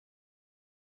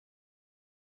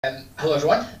Hello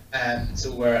everyone.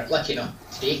 So we're lucky enough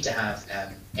today to have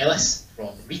Ellis from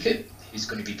Recoup, who's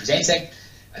going to be presenting,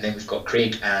 and then we've got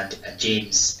Craig and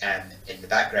James in the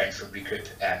background from Recoup,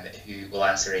 who will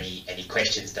answer any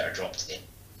questions that are dropped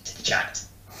into the chat.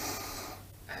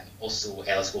 Also,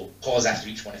 Ellis will pause after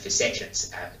each one of his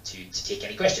sections to take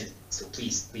any questions. So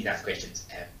please ask questions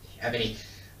if you have any,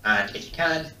 and if you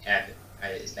can,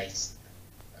 it's nice.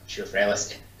 I'm sure for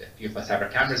Ellis, a few of us have our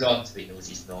cameras on, so he knows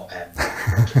he's not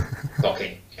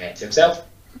talking to himself.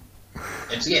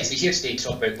 So yeah, so he's here today to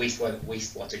talk about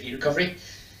wastewater heat recovery,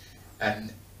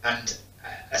 and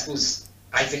I suppose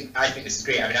I think this is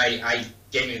great. I mean, I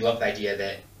genuinely love the idea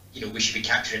that we should be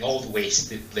capturing all the waste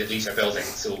that leaves our building.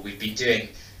 So we've been doing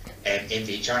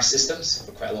WWHRS systems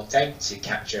for quite a long time to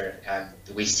capture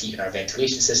the waste heat in our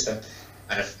ventilation system,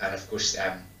 and of course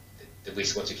the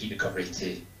wastewater heat recovery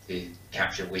to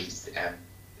capture waste,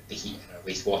 the heat in our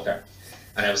wastewater.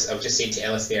 And I was just saying to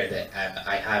Ellis there that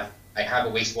I have a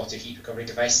wastewater heat recovery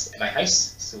device in my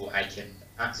house, so I can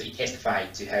absolutely testify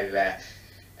to how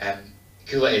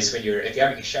cool it is when if you're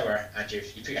having a shower and you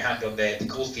put your hand on the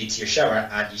cold feed to your shower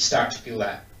and you start to feel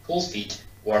that cold feed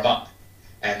warm up,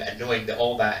 and knowing that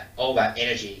all that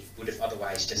energy would have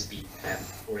otherwise just been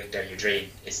pouring down your drain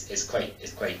is quite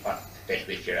fun,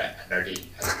 especially if you're a nerdy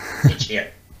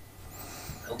engineer.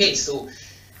 Okay, so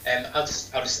I'll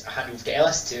just hand over to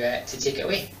Ellis to take it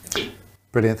away. Thank you.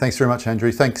 Brilliant. Thanks very much, Andrew.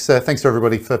 Thanks to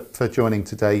everybody for joining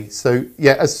today. So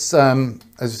yeah, as I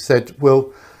said,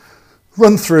 we'll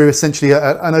run through essentially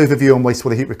an overview on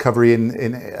wastewater heat recovery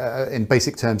in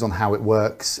basic terms on how it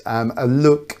works. A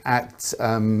look at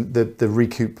the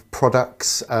Recoup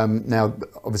products. Now,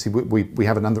 obviously, we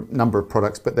have a number of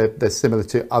products, but they're similar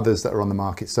to others that are on the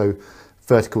market. So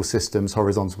vertical systems,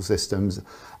 horizontal systems.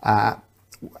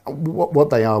 What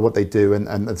they are, what they do,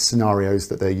 and the scenarios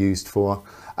that they're used for.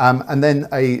 And then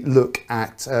a look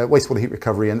at wastewater heat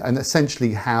recovery and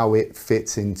essentially how it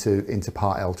fits into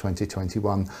Part L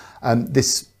 2021.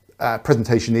 This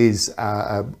presentation is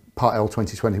Part L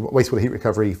 2020, wastewater heat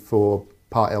recovery for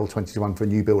Part L 2021 for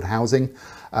new build housing.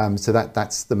 So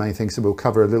that's the main thing. So we'll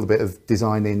cover a little bit of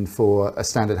designing for a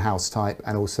standard house type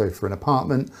and also for an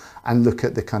apartment, and look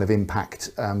at the kind of impact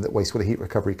that wastewater heat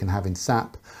recovery can have in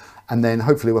SAP. And then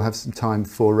hopefully we'll have some time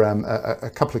for a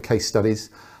couple of case studies.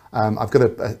 I've got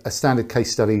a standard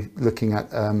case study looking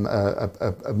at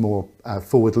a more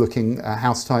forward-looking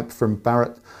house type from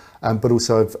Barratt, but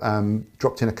also I've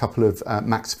dropped in a couple of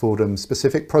Max Fordham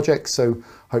specific projects, so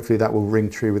hopefully that will ring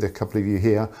true with a couple of you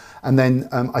here. And then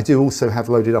I do also have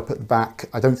loaded up at the back,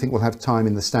 I don't think we'll have time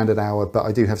in the standard hour, but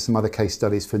I do have some other case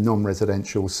studies for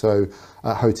non-residential, so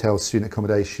hotels, student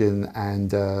accommodation,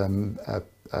 and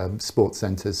sports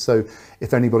centres. So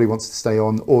if anybody wants to stay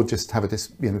on or just have a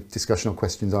discussion or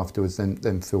questions afterwards,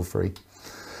 then feel free.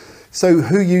 So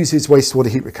who uses wastewater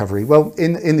heat recovery? Well,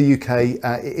 in the UK,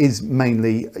 it is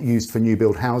mainly used for new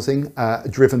build housing,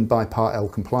 driven by Part L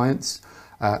compliance.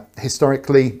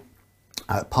 Historically,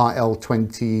 Part L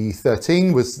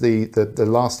 2013 was the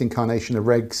last incarnation of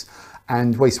regs,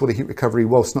 and wastewater heat recovery,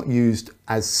 whilst not used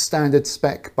as standard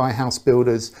spec by house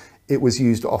builders, it was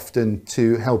used often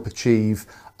to help achieve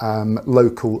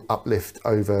local uplift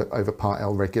over Part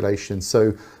L regulations.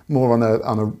 So more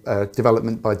on a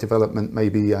development by development,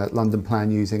 maybe London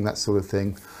plan using, that sort of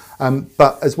thing.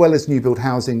 But as well as new build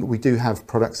housing, we do have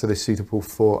products that are suitable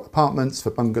for apartments, for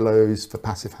bungalows, for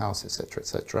passive house, etc.,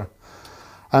 etc.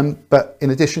 But in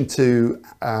addition to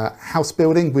house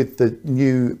building, with the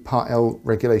new Part L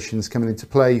regulations coming into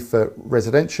play for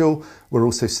residential, we're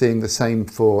also seeing the same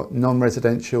for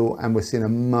non-residential, and we're seeing a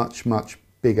much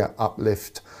bigger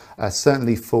uplift,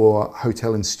 certainly for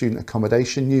hotel and student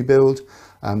accommodation new build.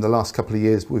 The last couple of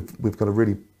years, we've got a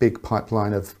really big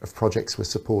pipeline of projects we're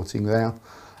supporting there,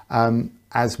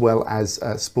 as well as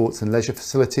sports and leisure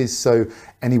facilities. So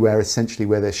anywhere essentially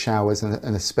where there's showers,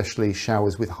 and especially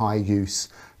showers with high use,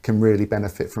 can really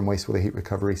benefit from wastewater heat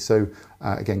recovery. So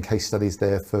again, case studies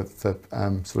there for sort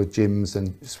of gyms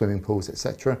and swimming pools,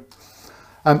 etc.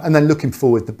 And then looking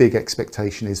forward, the big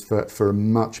expectation is for a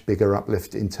much bigger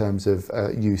uplift in terms of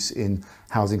use in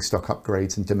housing stock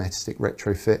upgrades and domestic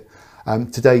retrofit.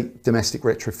 Today, domestic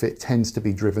retrofit tends to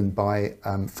be driven by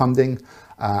funding,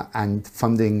 and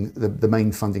funding, the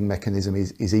main funding mechanism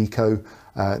is ECO.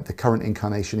 The current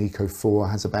incarnation, ECO 4,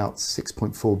 has about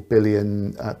 £6.4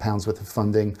 billion worth of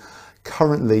funding.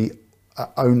 Currently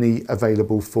only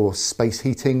available for space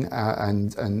heating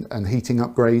and heating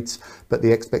upgrades, but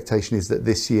the expectation is that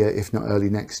this year, if not early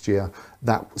next year,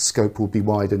 that scope will be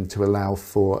widened to allow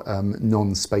for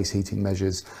non-space heating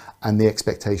measures. And the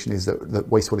expectation is that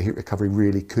wastewater heat recovery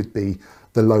really could be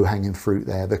the low-hanging fruit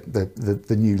there,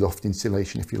 the new loft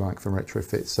insulation, if you like, for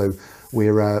retrofit. So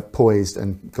we're poised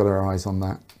and got our eyes on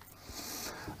that.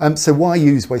 So why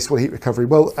use wastewater heat recovery?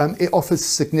 Well, it offers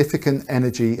significant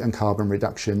energy and carbon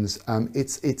reductions.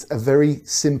 It's a very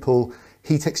simple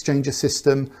heat exchanger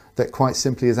system that, quite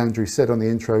simply, as Andrew said on the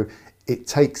intro, it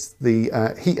takes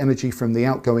the heat energy from the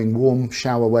outgoing warm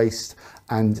shower waste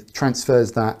and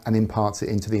transfers that and imparts it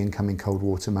into the incoming cold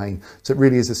water main. So it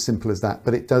really is as simple as that,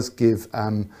 but it does give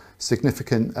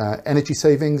significant energy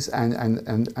savings and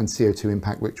CO2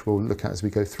 impact, which we'll look at as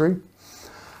we go through.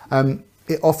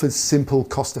 It offers simple,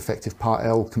 cost-effective Part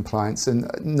L compliance, and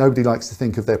nobody likes to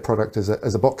think of their product as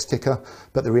a box ticker,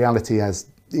 but the reality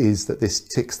is that this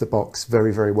ticks the box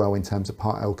very, very well in terms of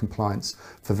Part L compliance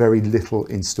for very little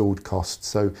installed cost.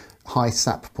 So high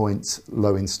SAP points,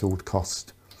 low installed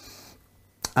cost.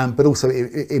 But also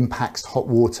it impacts hot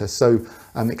water, so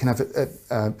it can have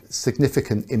a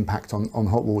significant impact on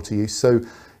hot water use. So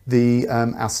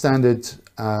our standard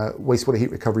wastewater heat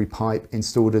recovery pipe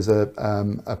installed as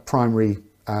a primary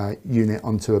unit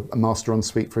onto a master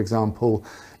ensuite, for example,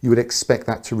 you would expect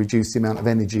that to reduce the amount of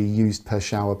energy used per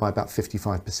shower by about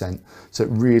 55%. So it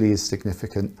really is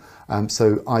significant.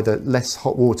 So either less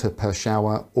hot water per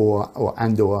shower or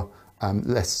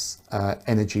less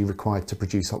energy required to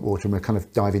produce hot water, and we'll kind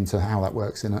of dive into how that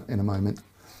works in a moment.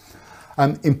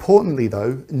 Importantly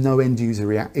though, no end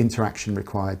user interaction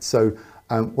required. So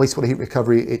wastewater heat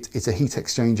recovery, it's a heat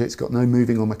exchanger. It's got no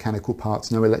moving or mechanical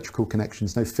parts, no electrical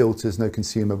connections, no filters, no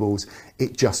consumables.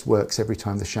 It just works every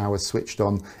time the shower's switched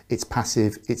on. It's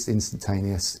passive, it's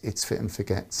instantaneous, it's fit and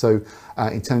forget. So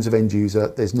in terms of end user,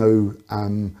 there's no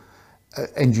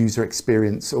end user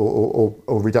experience or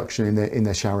reduction in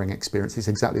their showering experience. It's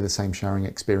exactly the same showering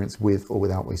experience with or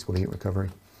without wastewater heat recovery.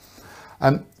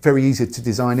 Very easy to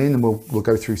design in, and we'll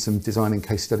go through some designing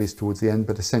case studies towards the end,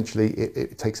 but essentially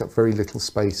it takes up very little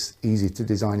space, easy to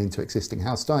design into existing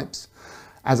house types.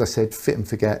 As I said, fit and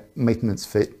forget, maintenance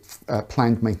fit,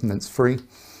 planned maintenance free,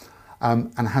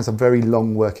 and has a very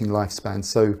long working lifespan.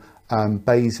 So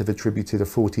BAEs have attributed a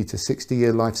 40 to 60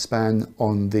 year lifespan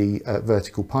on the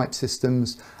vertical pipe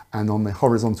systems, and on the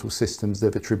horizontal systems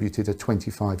they've attributed a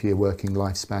 25-year working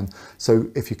lifespan. So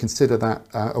if you consider that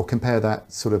or compare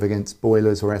that sort of against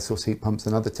boilers or air source heat pumps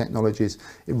and other technologies,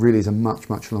 it really is a much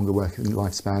longer working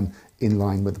lifespan in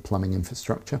line with the plumbing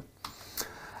infrastructure.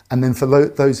 And then for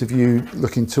those of you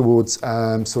looking towards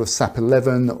sort of SAP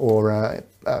 11 or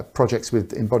projects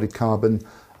with embodied carbon,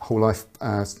 whole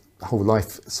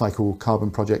life cycle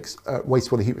carbon projects,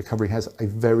 wastewater heat recovery has a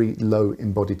very low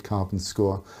embodied carbon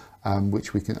score, which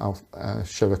I'll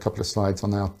show a couple of slides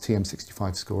on our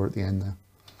TM65 score at the end there.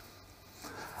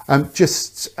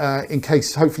 Just in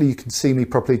case, hopefully you can see me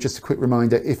properly, just a quick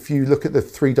reminder, if you look at the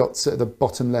 3 dots at the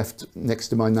bottom left next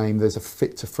to my name, there's a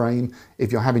fit to frame.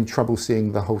 If you're having trouble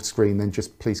seeing the whole screen, then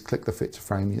just please click the fit to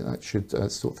frame. That should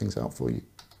sort things out for you.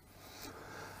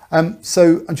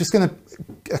 So I'm just going to,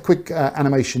 a quick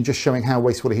animation just showing how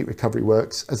wastewater heat recovery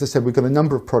works. As I said, we've got a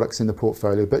number of products in the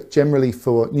portfolio, but generally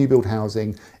for new build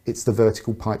housing, it's the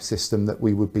vertical pipe system that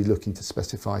we would be looking to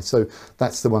specify. So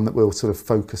that's the one that we'll sort of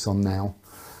focus on now.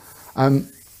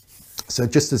 So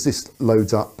just as this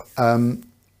loads up,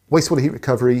 wastewater heat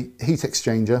recovery, heat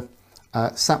exchanger,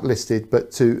 SAP listed, but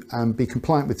to be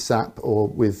compliant with SAP or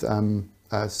with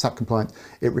SAP compliant,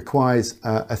 it requires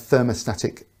a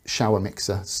thermostatic shower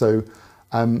mixer. So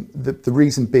the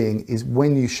reason being is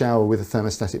when you shower with a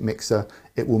thermostatic mixer,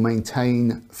 it will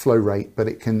maintain flow rate, but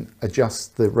it can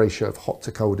adjust the ratio of hot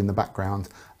to cold in the background,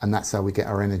 and that's how we get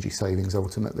our energy savings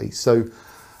ultimately. So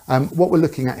what we're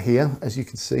looking at here, as you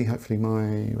can see, hopefully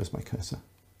where's my cursor?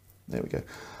 There we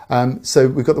go. So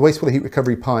we've got the wastewater heat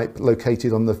recovery pipe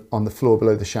located on the floor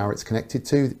below the shower it's connected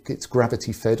to. It's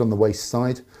gravity fed on the waste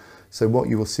side. So what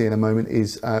you will see in a moment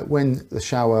is when the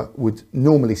shower would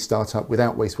normally start up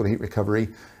without wastewater heat recovery,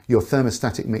 your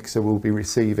thermostatic mixer will be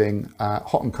receiving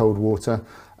hot and cold water,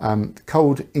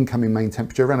 cold incoming main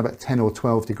temperature around about 10 or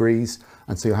 12 degrees.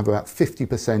 And so you'll have about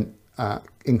 50%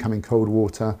 incoming cold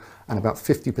water and about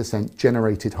 50%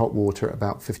 generated hot water at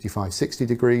about 55, 60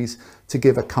 degrees to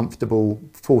give a comfortable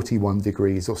 41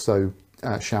 degrees or so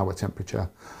shower temperature.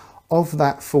 Of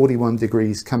that 41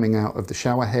 degrees coming out of the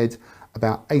shower head,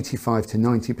 about 85 to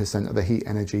 90% of the heat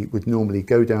energy would normally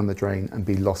go down the drain and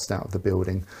be lost out of the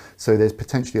building. So there's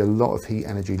potentially a lot of heat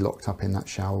energy locked up in that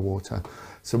shower water.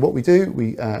 So what we do,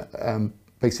 we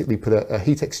basically put a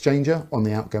heat exchanger on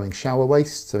the outgoing shower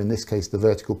waste. So in this case, the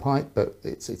vertical pipe, but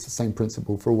it's the same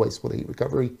principle for all wastewater heat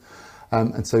recovery.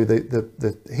 And so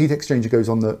the heat exchanger goes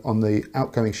on the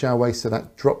outgoing shower waste. So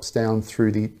that drops down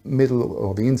through the middle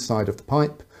or the inside of the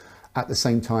pipe. At the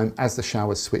same time, as the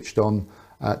shower's switched on,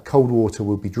 cold water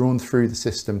will be drawn through the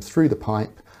system, through the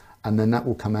pipe, and then that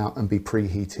will come out and be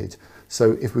preheated.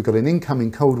 So if we've got an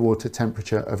incoming cold water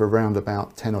temperature of around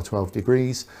about 10 or 12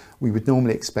 degrees, we would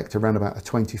normally expect around about a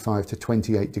 25 to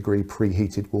 28 degree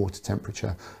preheated water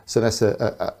temperature. So that's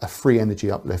a free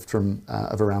energy uplift from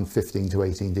of around 15 to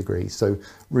 18 degrees. So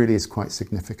really is quite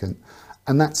significant.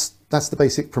 And that's the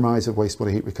basic premise of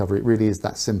wastewater heat recovery. It really is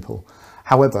that simple.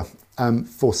 However,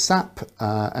 for SAP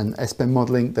and SBEM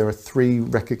modelling, there are 3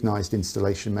 recognised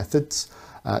installation methods.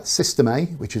 System A,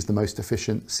 which is the most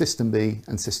efficient, System B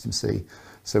and System C.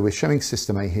 So we're showing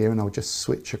System A here, and I'll just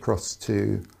switch across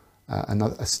to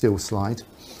a still slide,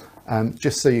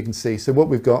 just so you can see. So what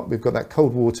we've got that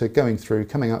cold water going through,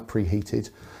 coming up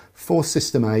preheated. For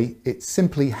System A, it's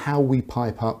simply how we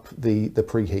pipe up the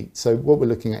preheat. So what we're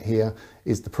looking at here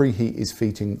is the preheat is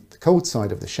feeding the cold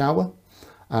side of the shower,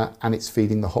 and it's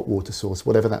feeding the hot water source,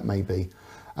 whatever that may be.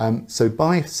 So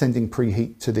by sending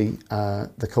preheat to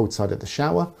the cold side of the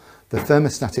shower, the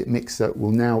thermostatic mixer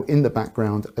will now in the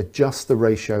background adjust the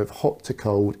ratio of hot to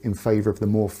cold in favour of the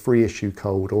more free issue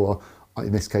cold, or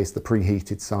in this case the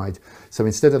preheated side. So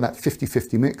instead of that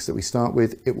 50-50 mix that we start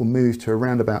with, it will move to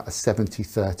around about a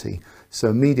 70-30. So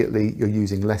immediately you're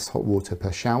using less hot water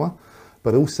per shower,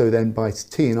 but also then by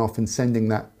teeing off and sending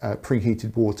that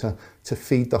preheated water to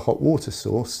feed the hot water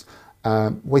source.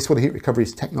 Wastewater heat recovery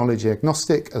is technology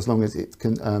agnostic, as long as it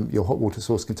can, your hot water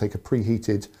source can take a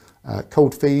preheated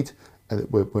cold feed.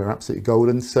 We're absolutely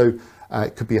golden. So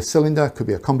it could be a cylinder, could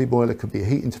be a combi boiler, could be a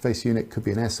heat interface unit, could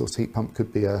be an air source heat pump,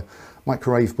 could be a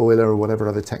microwave boiler, or whatever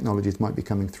other technologies might be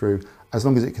coming through. As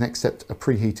long as it can accept a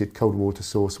preheated cold water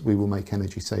source, we will make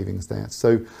energy savings there.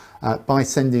 So by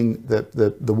sending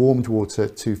the warmed water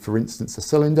to, for instance, a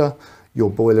cylinder, your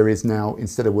boiler is now,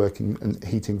 instead of working and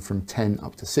heating from 10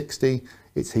 up to 60,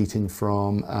 it's heating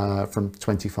from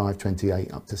 25,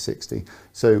 28 up to 60.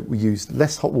 So we use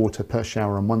less hot water per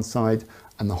shower on one side,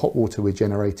 and the hot water we're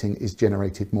generating is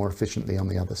generated more efficiently on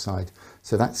the other side.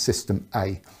 So that's System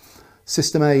A.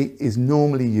 System A is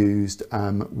normally used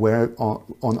where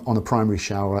on a primary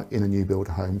shower in a new build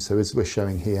home. So as we're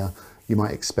showing here, you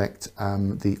might expect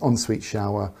the ensuite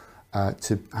shower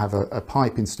to have a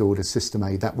pipe installed as System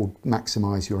A. That will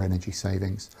maximise your energy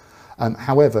savings.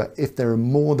 However, if there are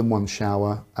more than one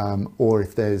shower, or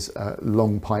if there's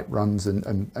long pipe runs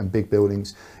and big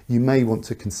buildings, you may want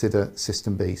to consider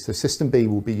System B. So System B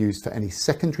will be used for any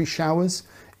secondary showers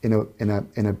in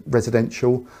a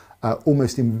residential.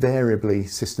 Almost invariably,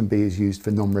 System B is used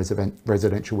for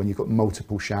non-residential when you've got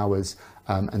multiple showers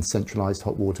and centralised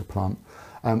hot water plant.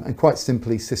 And quite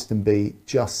simply, System B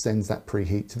just sends that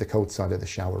preheat to the cold side of the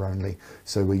shower only.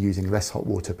 So we're using less hot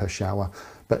water per shower.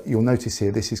 But you'll notice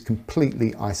here, this is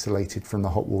completely isolated from the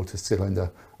hot water cylinder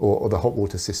or the hot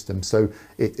water system. So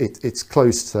it's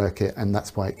closed circuit, and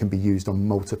that's why it can be used on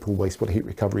multiple wastewater heat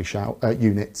recovery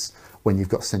units when you've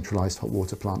got centralised hot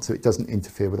water plant. So it doesn't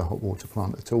interfere with a hot water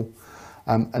plant at all.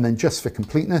 And then just for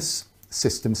completeness,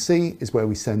 System C is where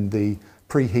we send the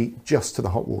preheat just to the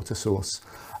hot water source.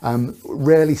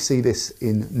 Rarely see this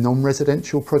in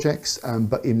non-residential projects,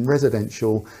 but in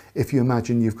residential, if you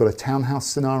imagine you've got a townhouse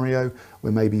scenario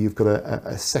where maybe you've got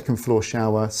a second floor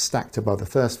shower stacked above the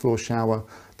first floor shower,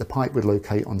 the pipe would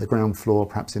locate on the ground floor,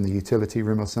 perhaps in the utility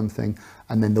room or something,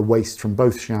 and then the waste from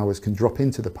both showers can drop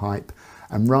into the pipe,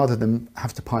 and rather than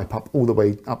have to pipe up all the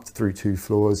way up through 2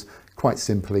 floors, quite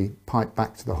simply pipe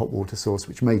back to the hot water source,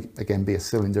 which may again be a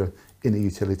cylinder in the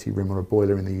utility room or a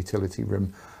boiler in the utility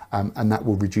room. And that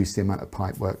will reduce the amount of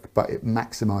pipe work, but it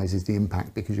maximises the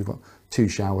impact because you've got 2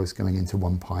 showers going into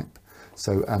 1 pipe.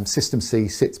 So System C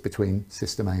sits between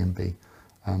System A and B,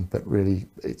 but really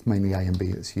it's mainly A and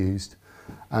B that's used.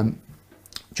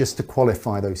 Just to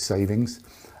qualify those savings,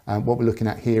 what we're looking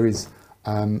at here is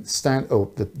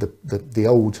the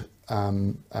old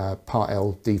Part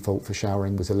L default for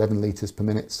showering was 11 litres per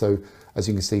minute. So as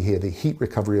you can see here, the heat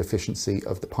recovery efficiency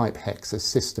of the pipe hex as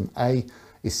System A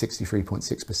is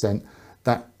 63.6%.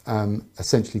 That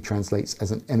essentially translates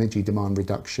as an energy demand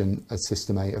reduction as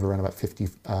System A of around about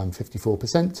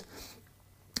 54%.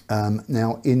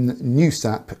 Now in new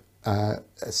SAP,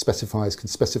 specifiers can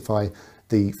specify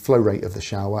the flow rate of the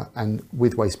shower, and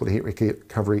with wastewater heat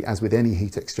recovery, as with any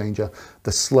heat exchanger,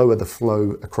 the slower the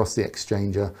flow across the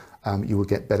exchanger, you will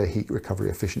get better heat recovery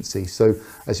efficiency. So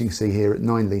as you can see here, at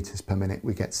 9 litres per minute,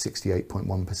 we get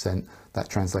 68.1%. That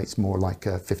translates more like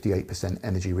a 58%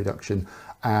 energy reduction.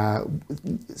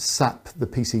 SAP, the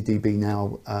PCDB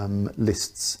now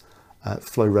lists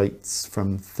flow rates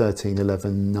from 13,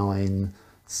 11, 9,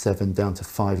 7 down to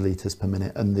 5 litres per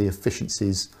minute, and the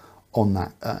efficiencies on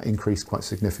that increase quite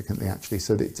significantly actually,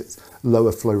 so that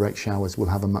lower flow rate showers will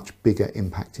have a much bigger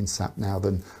impact in SAP now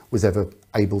than was ever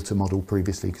able to model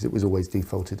previously, because it was always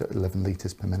defaulted at 11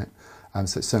 litres per minute.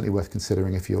 So it's certainly worth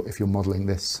considering if you're modelling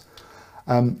this.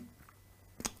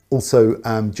 Also,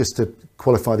 just to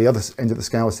qualify the other end of the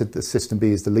scale, I said that System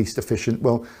B is the least efficient.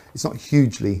 Well, it's not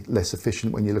hugely less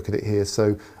efficient when you look at it here.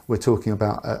 So we're talking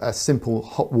about a simple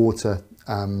hot water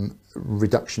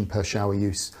reduction per shower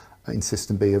use in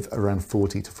System B of around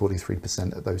 40 to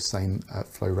 43% at those same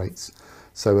flow rates.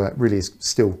 So it really is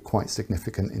still quite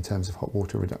significant in terms of hot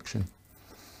water reduction.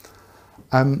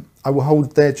 I will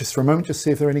hold there just for a moment, just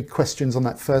see if there are any questions on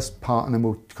that first part, and then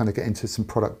we'll kind of get into some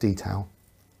product detail.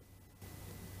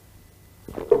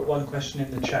 I've got one question in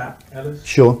the chat, Ellis.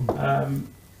 Sure.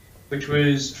 Which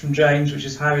was from James, which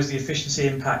is, how is the efficiency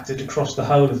impacted across the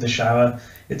whole of the shower?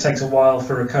 It takes a while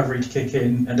for recovery to kick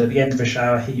in, and at the end of a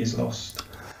shower, heat is lost.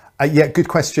 Yeah, good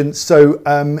question. So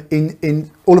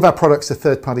in all of our products are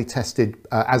third-party tested,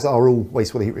 as are all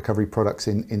wastewater heat recovery products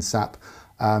in SAP.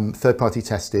 Third-party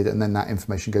tested, and then that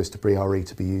information goes to BRE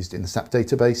to be used in the SAP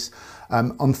database.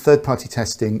 On third-party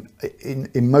testing,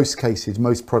 in most cases,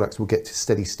 most products will get to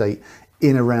steady state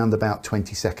in around about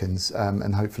 20 seconds,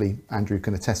 and hopefully Andrew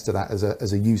can attest to that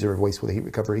as a user of wastewater heat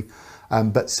recovery.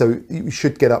 But so you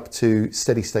should get up to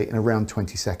steady state in around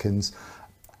 20 seconds.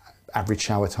 Average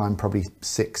shower time probably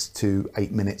 6 to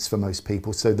 8 minutes for most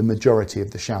people. So the majority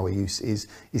of the shower use is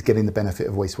getting the benefit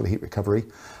of wastewater heat recovery.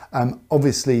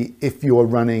 Obviously, if you're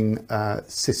running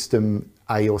system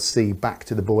A or C back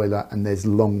to the boiler and there's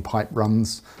long pipe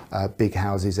runs, big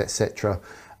houses, etc.,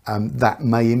 that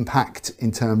may impact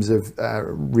in terms of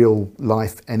real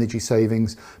life energy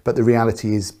savings. But the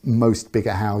reality is most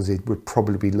bigger houses would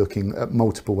probably be looking at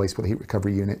multiple wastewater heat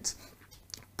recovery units,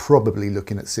 probably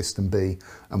looking at System B,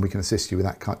 and we can assist you with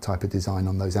that type of design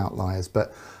on those outliers.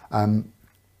 But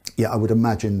yeah, I would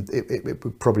imagine it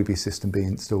would probably be System B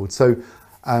installed. So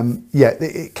yeah,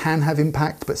 it can have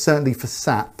impact, but certainly for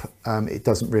SAP, it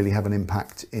doesn't really have an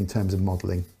impact in terms of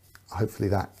modelling. Hopefully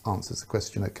that answers the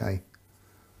question okay.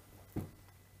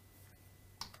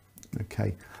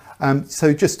 Okay.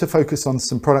 So just to focus on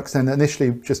some products then,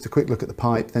 initially just a quick look at the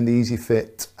pipe, then the Easy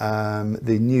Fit,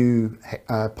 the new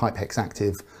Pipe Hex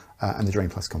Active, and the Drain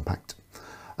Plus Compact.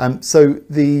 So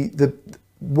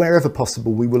wherever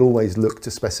possible, we will always look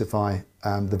to specify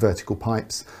the vertical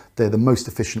pipes. They're the most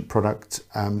efficient product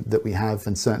that we have,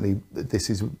 and certainly this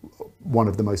is one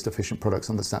of the most efficient products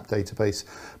on the SAP database,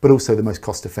 but also the most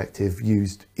cost effective,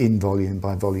 used in volume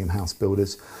by volume house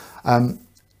builders.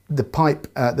 The pipe,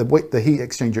 the heat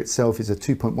exchanger itself is a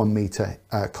 2.1 meter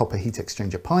copper heat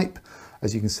exchanger pipe,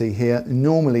 as you can see here.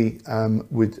 Normally,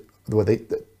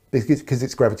 because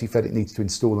it's gravity fed, it needs to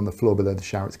install on the floor below the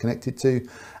shower it's connected to,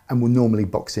 and will normally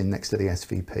box in next to the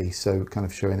SVP. So kind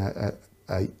of showing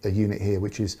a unit here,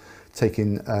 which is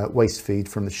taking waste feed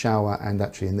from the shower, and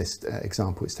actually in this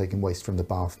example, it's taking waste from the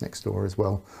bath next door as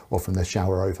well, or from the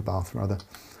shower over bath rather.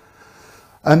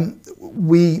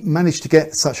 We managed to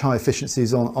get such high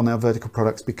efficiencies on our vertical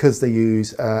products because they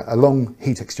use a long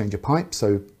heat exchanger pipe,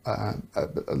 so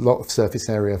a lot of surface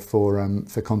area for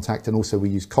contact, and also we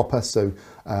use copper, so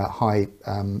high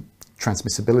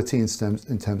transmissibility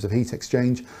in terms of heat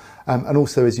exchange, and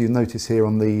also, as you notice here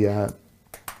on the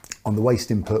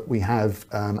waste input, we have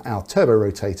our turbo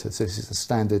rotator. So this is a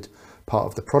standard part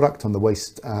of the product on the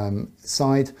waste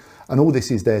side. And all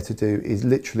this is there to do is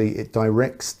literally it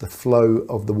directs the flow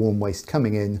of the warm waste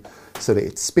coming in so that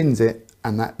it spins it,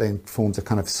 and that then forms a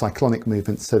kind of cyclonic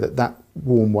movement so that that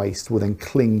warm waste will then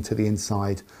cling to the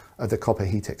inside of the copper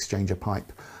heat exchanger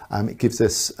pipe. It gives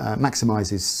us,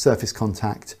 maximizes surface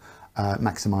contact,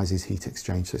 maximizes heat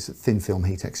exchange. So it's a thin film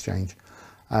heat exchange.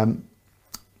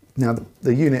 Now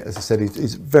the unit, as I said,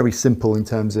 is very simple in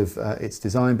terms of its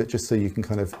design, but just so you can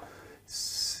kind of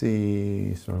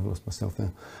see, sorry, I've lost myself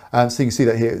there. So you can see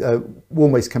that here,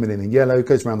 warm waste coming in yellow,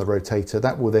 goes around the rotator,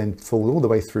 that will then fall all the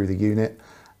way through the unit,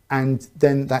 and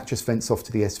then that just vents off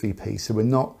to the SVP. So we're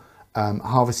not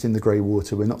harvesting the grey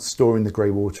water, we're not storing the grey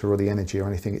water or the energy or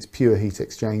anything, it's pure heat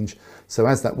exchange. So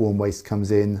as that warm waste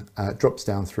comes in, drops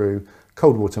down through,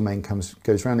 cold water main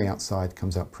goes around the outside,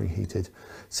 comes out preheated.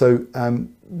 So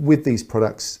with these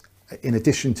products, in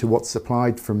addition to what's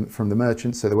supplied from the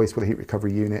merchant, so the wastewater heat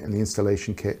recovery unit and the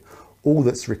installation kit, all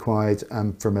that's required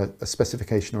from a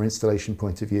specification or installation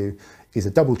point of view is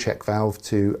a double check valve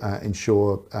to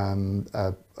ensure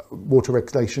water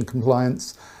regulation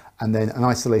compliance, and then an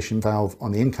isolation valve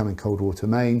on the incoming cold water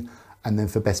main, and then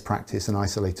for best practice, an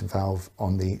isolator valve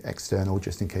on the external,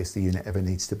 just in case the unit ever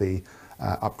needs to be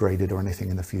upgraded or anything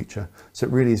in the future. So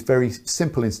it really is very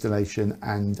simple installation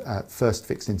and first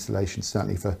fix installation,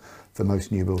 certainly for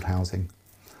most new build housing.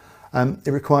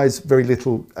 It requires very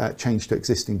little change to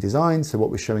existing design. So what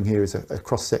we're showing here is a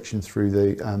cross section through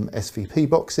the SVP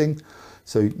boxing.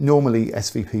 So normally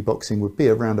SVP boxing would be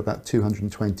around about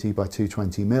 220 by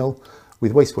 220 mil.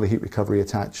 With wastewater heat recovery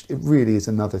attached, it really is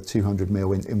another 200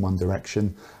 mil in one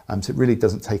direction. So it really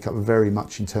doesn't take up very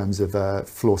much in terms of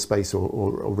floor space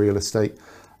or real estate.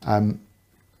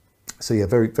 So yeah,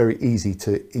 very, very easy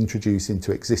to introduce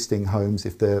into existing homes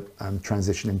if they're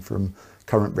transitioning from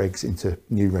current regs into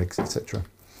new regs, etc.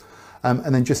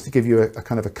 And then just to give you a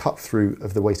kind of a cut through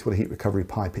of the wastewater heat recovery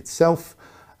pipe itself.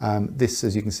 This,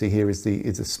 as you can see here, is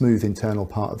a smooth internal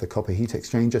part of the copper heat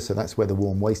exchanger. So that's where the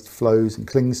warm waste flows and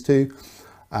clings to.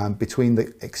 Between the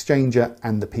exchanger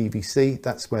and the PVC,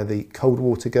 that's where the cold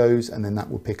water goes, and then that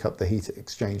will pick up the heat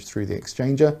exchange through the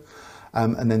exchanger.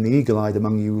 And then the eagle-eyed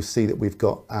among you will see that we've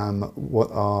got what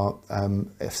are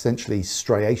essentially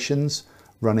striations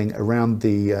running around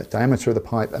the diameter of the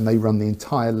pipe, and they run the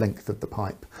entire length of the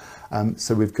pipe.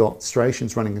 So we've got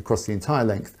striations running across the entire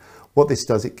length. What this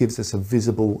does, it gives us a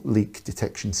visible leak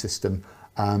detection system.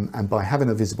 And by having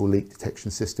a visible leak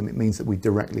detection system, it means that we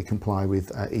directly comply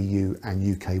with EU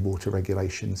and UK water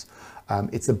regulations.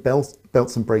 It's a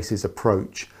belts and braces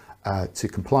approach to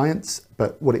compliance,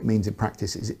 but what it means in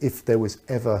practice is if there was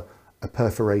ever a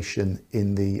perforation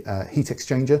in the heat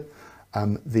exchanger,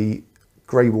 the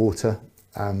grey water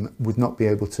would not be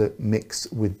able to mix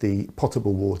with the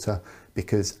potable water,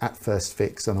 because at first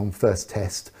fix and on first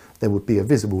test there would be a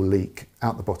visible leak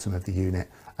out the bottom of the unit,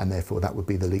 and therefore that would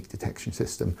be the leak detection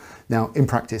system. Now in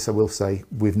practice, I will say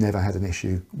we've never had an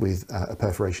issue with a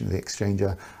perforation of the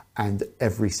exchanger, and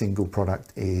every single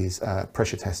product is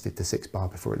pressure tested to 6 bar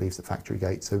before it leaves the factory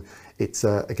gate. So it's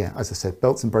again, as I said,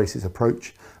 belts and braces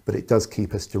approach, but it does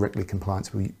keep us directly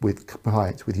compliant with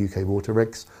UK water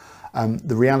regs.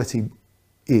 The reality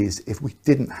is, if we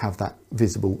didn't have that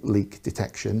visible leak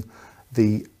detection,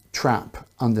 the trap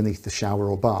underneath the shower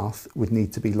or bath would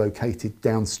need to be located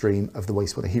downstream of the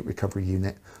wastewater heat recovery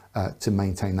unit to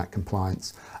maintain that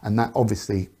compliance. And that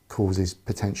obviously causes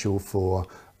potential for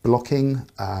blocking.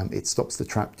 It stops the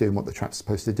trap doing what the trap's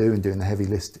supposed to do and doing the heavy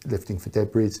lifting for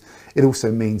debris. It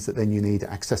also means that then you need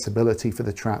accessibility for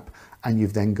the trap, and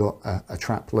you've then got a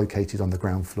trap located on the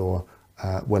ground floor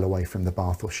well away from the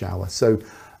bath or shower. So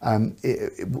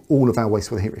all of our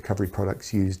wastewater heat recovery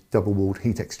products use double-walled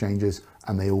heat exchangers,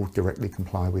 and they all directly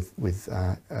comply with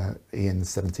EN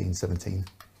 1717.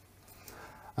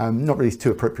 Not really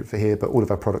too appropriate for here, but all of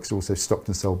our products are also stocked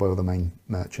and sold by all the main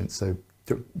merchants, so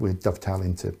we dovetail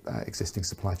into existing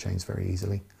supply chains very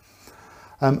easily.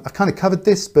 I kind of covered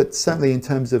this, but certainly in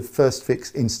terms of first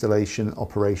fix installation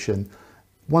operation,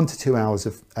 1 to 2 hours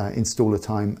of installer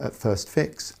time at first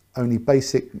fix. Only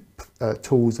basic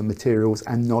tools and materials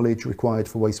and knowledge required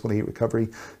for wastewater heat recovery,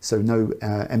 so no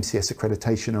MCS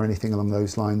accreditation or anything along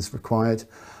those lines required.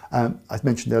 I've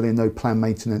mentioned earlier, no planned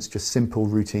maintenance, just simple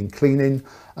routine cleaning.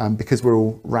 Because we're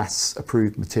all RAS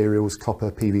approved materials,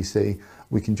 copper, PVC,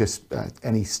 we can just,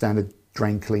 any standard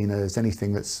drain cleaners,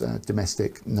 anything that's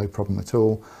domestic, no problem at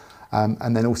all.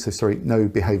 And then also, no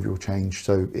behavioural change,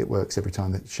 so it works every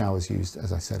time that the shower's used,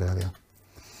 as I said earlier.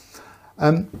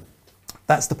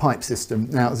 That's the pipe system.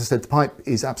 Now, as I said, the pipe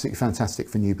is absolutely fantastic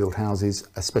for new build houses,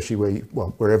 especially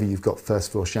wherever you've got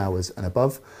first floor showers and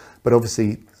above. But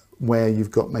obviously, where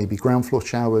you've got maybe ground floor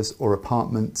showers or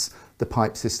apartments, the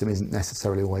pipe system isn't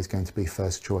necessarily always going to be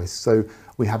first choice. So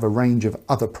we have a range of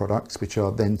other products, which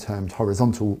are then termed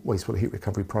horizontal wastewater heat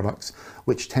recovery products,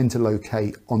 which tend to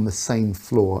locate on the same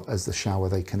floor as the shower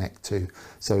they connect to.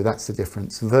 So that's the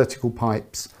difference. Vertical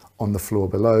pipes on the floor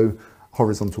below,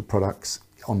 horizontal products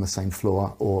on the same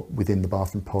floor or within the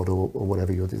bathroom pod or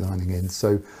whatever you're designing in.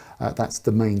 So that's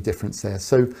the main difference there.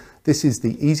 So this is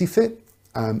the Easy Fit.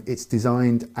 It's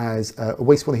designed as a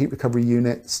wastewater heat recovery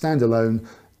unit, standalone,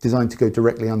 designed to go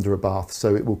directly under a bath.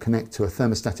 So it will connect to a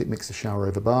thermostatic mixer shower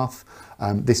over bath.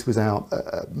 This was our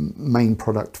main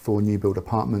product for new build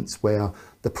apartments, where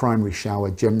the primary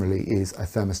shower generally is a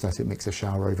thermostatic mixer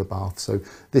shower over bath. So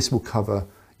this will cover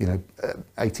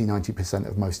 80–90%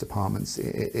 of most apartments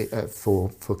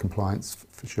for compliance,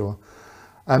 for sure.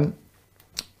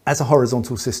 As a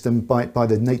horizontal system, by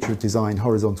the nature of design,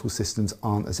 horizontal systems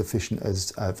aren't as efficient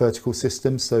as vertical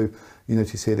systems. So you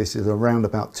notice here, this is around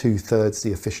about 2/3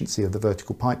 the efficiency of the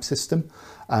vertical pipe system,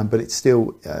 but it's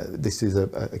still, this is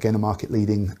again a market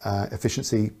leading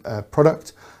efficiency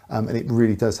product, and it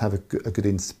really does have a good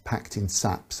impact in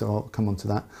SAP. So I'll come on to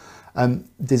that.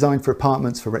 Designed for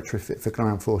apartments, for retrofit for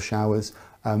ground floor showers.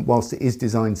 Whilst it is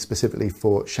designed specifically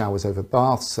for showers over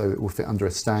baths, so it will fit under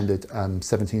a standard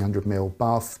 1700ml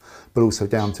bath, but also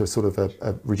down to a sort of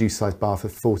a reduced size bath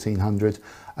of 1400.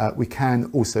 We can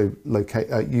also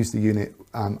use the unit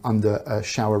under a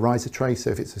shower riser tray, so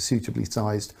if it's a suitably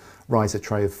sized riser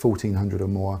tray of 1400 or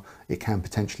more, it can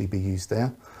potentially be used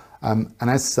there. And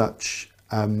as such,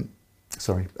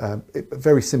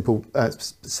 very simple,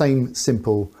 same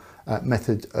simple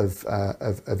method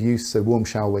of use. So warm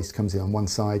shower waste comes in on one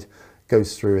side,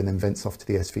 goes through and then vents off to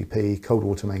the SVP. Cold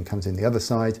water main comes in the other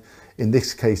side. In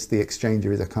this case, the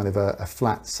exchanger is a kind of a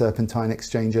flat serpentine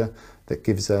exchanger that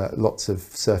gives lots of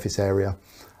surface area.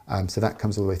 So that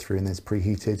comes all the way through and then it's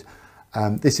preheated.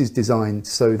 This is designed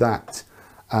so that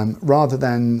rather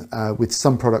than with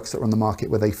some products that are on the market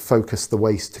where they focus the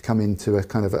waste to come into a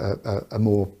kind of a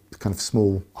more kind of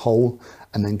small hole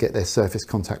and then get their surface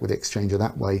contact with the exchanger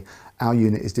that way, our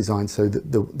unit is designed so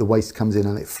that the waste comes in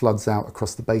and it floods out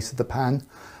across the base of the pan.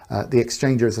 The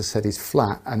exchanger, as I said, is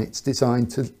flat and it's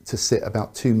designed to sit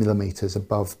about 2 millimeters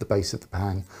above the base of the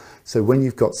pan. So when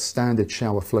you've got standard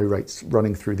shower flow rates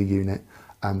running through the unit,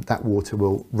 that water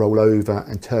will roll over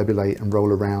and turbulate and roll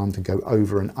around and go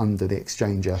over and under the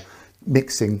exchanger,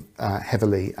 mixing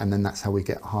heavily, and then that's how we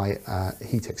get high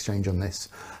heat exchange on this.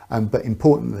 But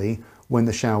importantly, when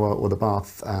the shower or the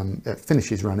bath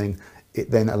finishes running, it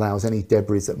then allows any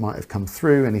debris that might have come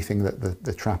through, anything that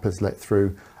the trap has let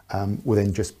through, will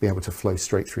then just be able to flow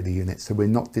straight through the unit. So we're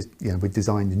not, we're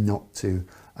designed not to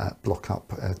block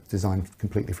up, designed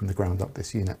completely from the ground up,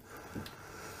 this unit.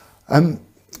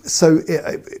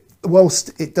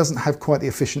 Whilst it doesn't have quite the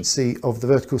efficiency of the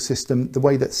vertical system, the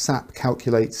way that SAP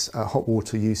calculates hot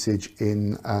water usage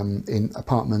in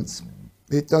apartments,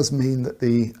 it does mean that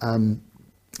the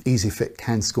EasyFit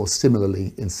can score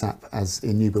similarly in SAP as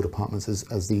in new build apartments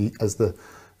as the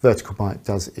vertical pipe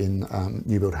does in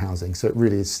new build housing. So it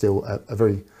really is still a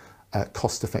very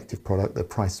cost-effective product. They're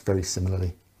priced very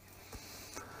similarly.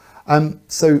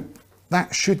 So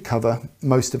that should cover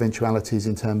most eventualities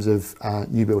in terms of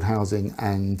new build housing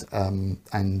and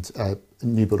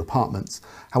new build apartments.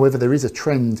 However, there is a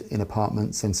trend in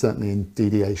apartments and certainly in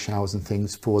DDA showers and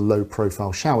things for low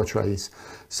profile shower trays.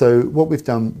 So what we've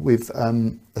done, we've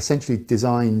essentially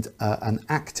designed an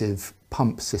active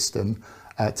pump system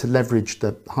to leverage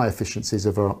the high efficiencies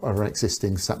of our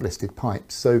existing SAP listed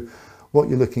pipes. So what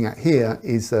you're looking at here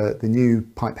is the new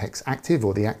PipeHex Active,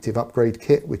 or the Active Upgrade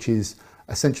Kit, which is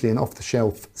essentially an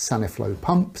off-the-shelf Saniflow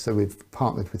pump. So we've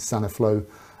partnered with Saniflow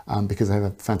because they have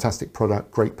a fantastic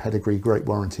product, great pedigree, great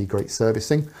warranty, great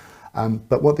servicing.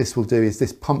 But what this will do is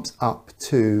this pumps up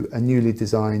to a newly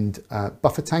designed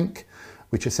buffer tank,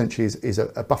 which essentially is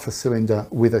a buffer cylinder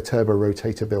with a turbo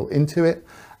rotator built into it.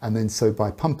 And then so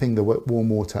by pumping the warm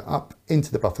water up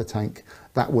into the buffer tank,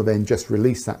 that will then just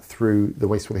release that through the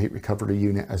wastewater heat recovery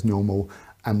unit as normal.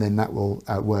 And then that will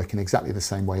work in exactly the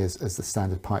same way as the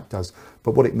standard pipe does.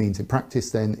 But what it means in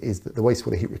practice then is that the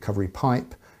wastewater heat recovery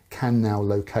pipe can now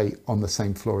locate on the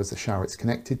same floor as the shower it's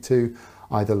connected to,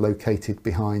 either located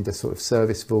behind a sort of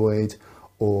service void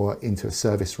or into a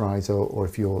service riser, or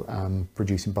if you're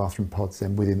producing bathroom pods,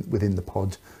 then within the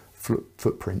pod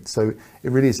footprint. So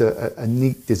it really is a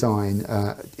neat design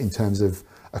in terms of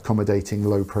accommodating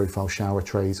low profile shower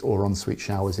trays or ensuite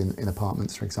showers in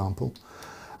apartments, for example.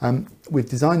 We've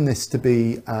designed this to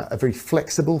be a very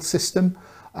flexible system.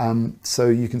 So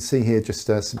you can see here just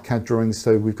some CAD drawings.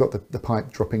 So we've got the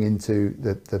pipe dropping into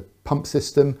the pump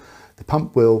system. The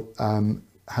pump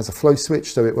has a flow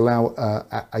switch, so it will allow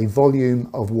a volume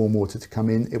of warm water to come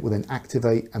in. It will then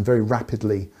activate and very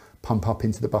rapidly pump up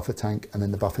into the buffer tank, and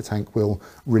then the buffer tank will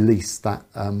release that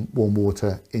warm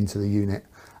water into the unit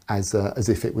as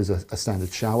if it was a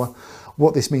standard shower.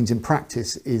 What this means in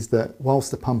practice is that whilst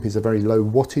the pump is a very low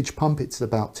wattage pump, it's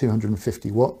about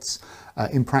 250 watts,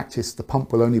 in practice the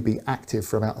pump will only be active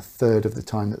for about a third of the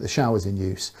time that the shower's in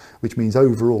use, which means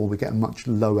overall we get a much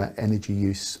lower energy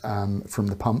use from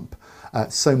the pump.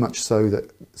 So much so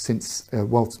that since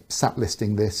whilst SAP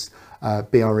listing this,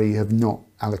 BRE have not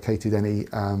allocated any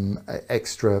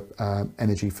extra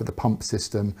energy for the pump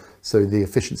system, so the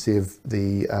efficiency of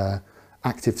the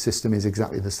active system is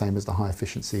exactly the same as the high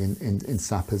efficiency in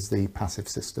SAP as the passive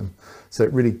system. So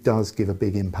it really does give a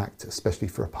big impact, especially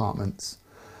for apartments.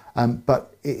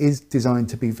 But it is designed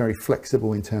to be very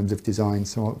flexible in terms of design.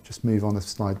 So I'll just move on a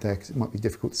slide there because it might be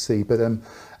difficult to see. But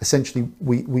essentially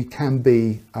we can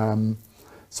be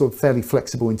sort of fairly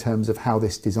flexible in terms of how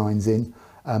this designs in.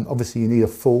 Obviously you need a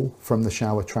fall from the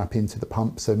shower trap into the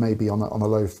pump. So maybe on a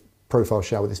low profile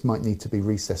shower, this might need to be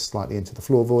recessed slightly into the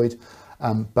floor void.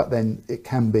 but then it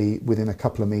can be within a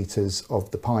couple of meters of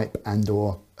the pipe and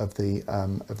or of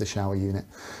the shower unit.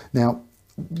 Now,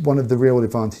 one of the real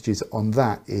advantages on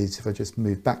that is, if I just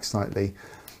move back slightly,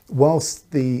 whilst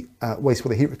the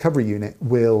wastewater heat recovery unit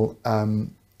will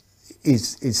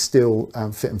is still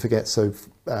fit and forget, so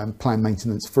planned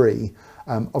maintenance free,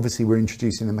 obviously we're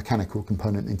introducing a mechanical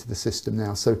component into the system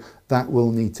now, so that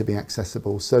will need to be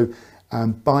accessible. So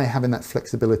by having that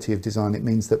flexibility of design, it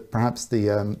means that perhaps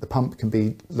the pump can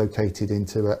be located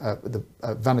into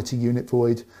a vanity unit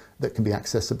void that can be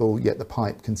accessible, yet the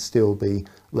pipe can still be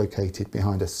located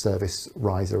behind a service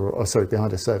riser, or sorry,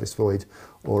 behind a service void,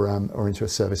 or into a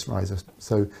service riser.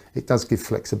 So it does give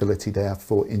flexibility there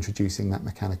for introducing that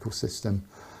mechanical system.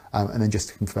 And then just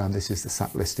to confirm, this is the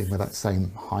SAP listing with that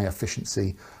same high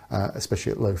efficiency,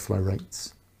 especially at low flow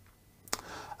rates.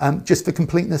 Just for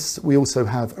completeness, we also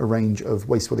have a range of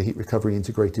wastewater heat recovery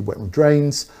integrated wet room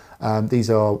drains.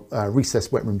 These are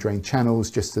recessed wet room drain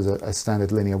channels, just as a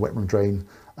standard linear wet room drain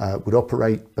would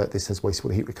operate, but this has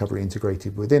wastewater heat recovery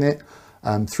integrated within it.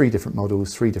 3 different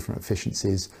models, 3 different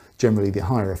efficiencies. Generally, the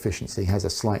higher efficiency has a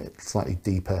slightly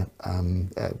deeper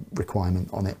requirement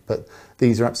on it, but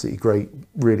these are absolutely great,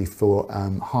 really, for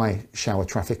high shower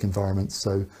traffic environments,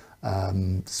 so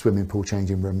swimming pool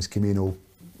changing rooms, communal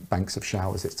banks of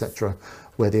showers, etc.,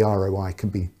 where the ROI can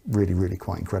be really, really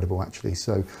quite incredible, actually.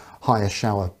 So higher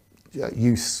shower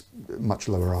use, much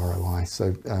lower ROI,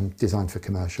 so designed for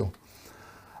commercial.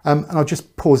 And I'll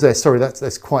just pause there. Sorry,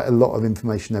 that's quite a lot of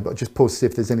information there, but I'll just pause to see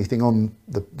if there's anything on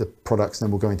the products, and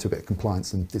then we'll go into a bit of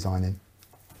compliance and designing.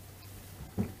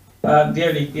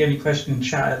 The only question in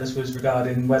chat was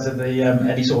regarding whether the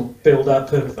any sort of build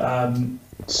up of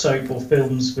soap or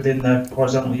films within the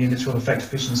horizontal units will affect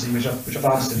efficiency, which I've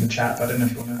answered in the chat, but I don't know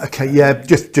if you want to. Okay, yeah,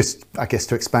 just I guess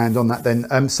to expand on that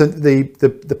then. So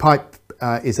the pipe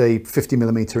is a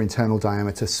 50mm internal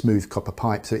diameter smooth copper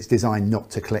pipe, so it's designed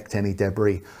not to collect any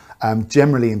debris.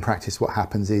 Generally in practice what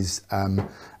happens is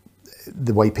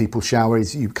the way people shower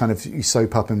is you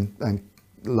soap up and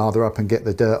lather up and get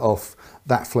the dirt off.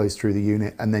 That flows through the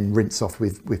unit and then rinse off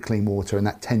with clean water, and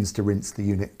that tends to rinse the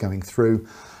unit going through.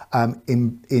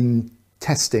 In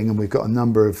testing, and we've got a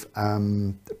number of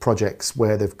projects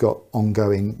where they've got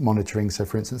ongoing monitoring. So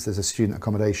for instance, there's a student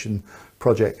accommodation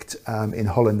project in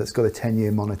Holland that's got a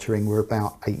 10-year monitoring. We're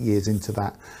about 8 years into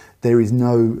that. There is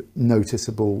no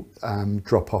noticeable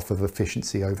drop off of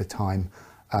efficiency over time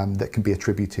that can be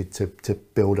attributed to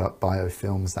build up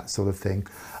biofilms, that sort of thing.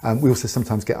 We also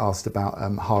sometimes get asked about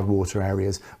hard water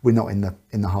areas. We're not in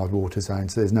the hard water zone,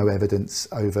 so there's no evidence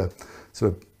over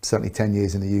sort of certainly 10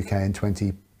 years in the UK and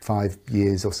 25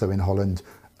 years or so in Holland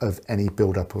of any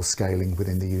build up or scaling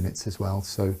within the units as well.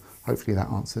 So hopefully that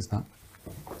answers that.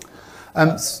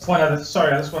 That's one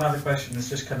other question that's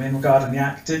just come in regarding the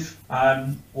active,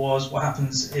 was what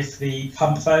happens if the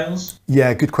pump fails?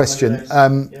 Yeah, good question.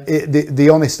 The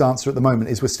honest answer at the moment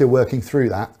is we're still working through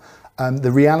that.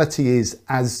 The reality is,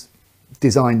 as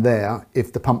designed there,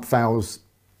 if the pump fails,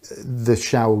 the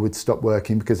shower would stop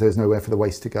working because there's nowhere for the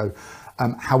waste to go.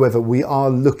 However, we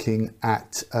are looking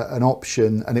at an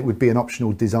option, and it would be an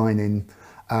optional design in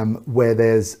where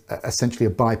there's essentially a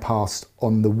bypass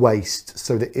on the waste,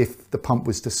 so that if the pump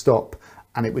was to stop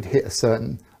and it would hit a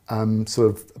certain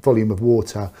sort of volume of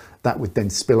water, that would then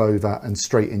spill over and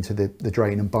straight into the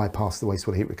drain and bypass the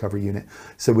wastewater heat recovery unit.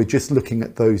 So we're just looking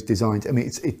at those designs. I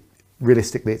mean,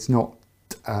 realistically, it's not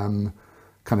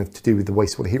kind of to do with the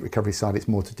wastewater heat recovery side, it's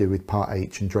more to do with Part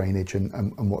H and drainage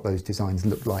and what those designs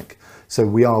look like. So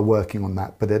we are working on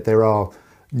that, but there are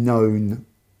known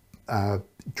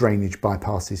drainage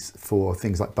bypasses for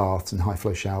things like baths and high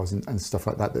flow showers and stuff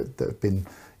like that that have been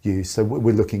used. So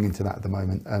we're looking into that at the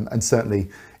moment. And certainly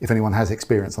if anyone has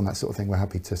experience on that sort of thing, we're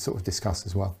happy to sort of discuss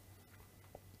as well.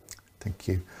 Thank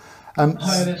you. Hi,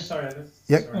 Alice. Sorry, Alice.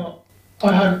 Yep. Oh,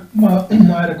 I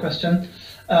had a question.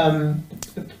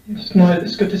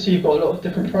 It's good to see you've got a lot of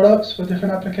different products for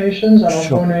different applications, and I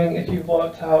was wondering if you've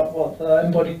worked out what the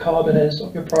embodied carbon is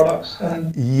of your products.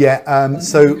 And yeah,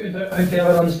 so hopefully I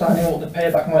have an understanding of what the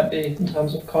payback might be in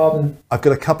terms of carbon. I've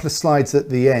got a couple of slides at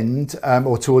the end,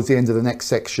 or towards the end of the next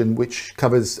section, which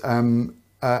covers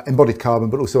embodied carbon,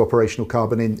 but also operational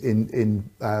carbon in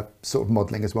sort of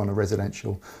modelling as well, and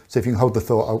residential. So if you can hold the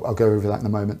thought, I'll go over that in a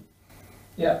moment.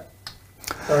 Yeah.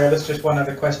 Sorry, there's just one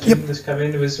other question that's come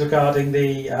in. It was regarding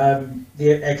the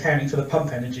accounting for the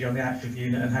pump energy on the active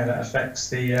unit and how that affects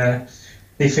the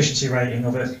efficiency rating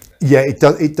of it. Yeah, it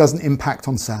doesn't impact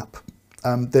on SAP.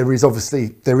 There is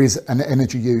an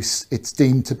energy use. It's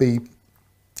deemed to be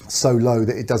so low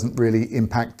that it doesn't really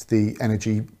impact the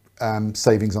energy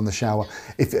savings on the shower.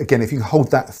 If you can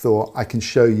hold that thought, I can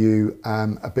show you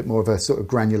a bit more of a sort of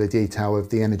granular detail of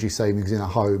the energy savings in a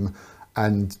home,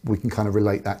 and we can kind of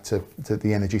relate that to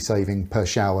the energy saving per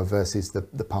shower versus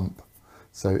the pump.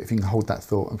 So if you can hold that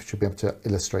thought, I should be able to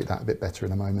illustrate that a bit better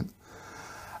in a moment.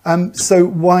 So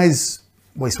why is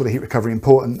wastewater heat recovery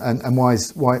important, and why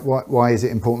is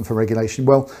it important for regulation?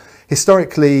 Well,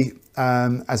 historically,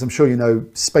 as I'm sure you know,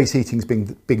 space heating has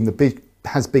been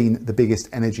the biggest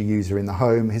energy user in the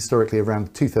home. Historically,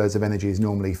 around 2/3 of energy is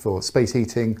normally for space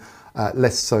heating,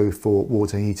 less so for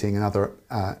water heating and other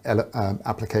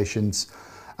applications.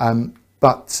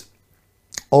 But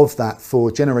of that,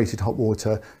 for generated hot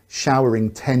water,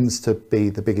 showering tends to be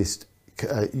the biggest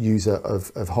user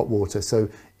of hot water. So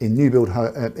in new build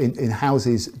in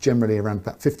houses, generally around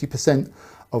about 50%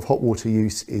 of hot water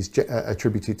use is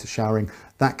attributed to showering.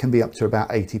 That can be up to about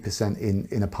 80%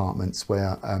 in apartments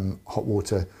where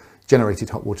generated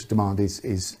hot water demand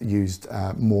is used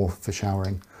more for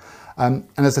showering. And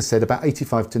as I said, about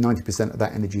 85 to 90% of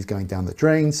that energy is going down the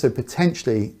drain. So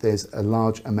potentially there's a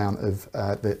large amount of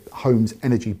the home's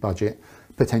energy budget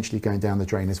potentially going down the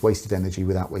drain as wasted energy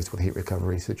without wastewater heat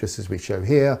recovery. So just as we show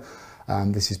here,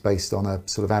 this is based on a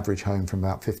sort of average home from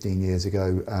about 15 years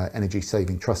ago, energy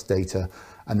saving trust data.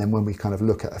 And then when we kind of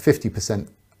look at a 50%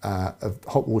 of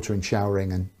hot water in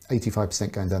showering and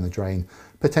 85% going down the drain,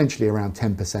 potentially around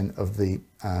 10% of the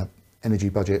energy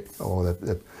budget or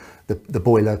the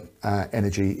boiler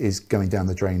energy is going down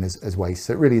the drain as waste.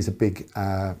 So it really is a big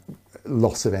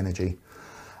loss of energy.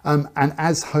 And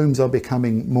as homes are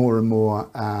becoming more and more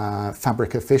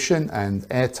fabric efficient and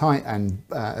airtight and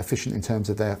efficient in terms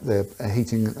of their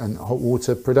heating and hot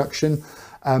water production,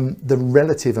 the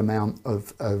relative amount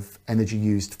of energy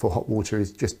used for hot water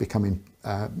is just becoming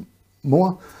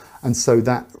more. And so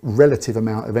that relative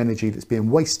amount of energy that's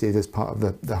being wasted as part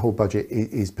of the whole budget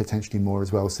is potentially more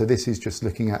as well. So this is just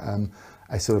looking at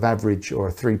a sort of average or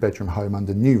a 3-bedroom home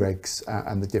under new regs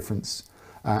and the difference.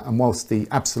 And whilst the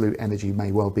absolute energy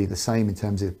may well be the same in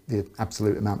terms of the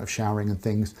absolute amount of showering and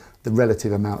things, the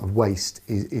relative amount of waste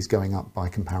is going up by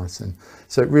comparison.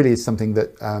 So it really is something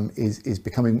that is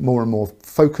becoming more and more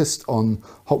focused on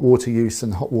hot water use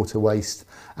and hot water waste,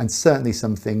 and certainly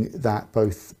something that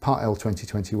both Part L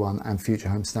 2021 and Future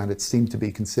Home Standards seem to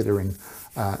be considering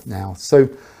now. So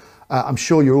I'm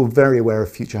sure you're all very aware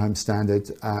of Future Home Standard,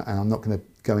 and I'm not going to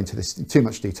go into this in too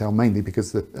much detail, mainly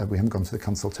because we haven't gone to the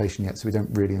consultation yet, so we don't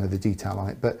really know the detail on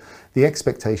it. But the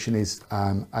expectation is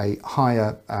a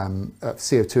higher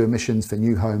CO2 emissions for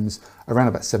new homes, around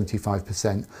about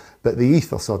 75%. But the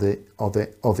ethos of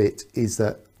it is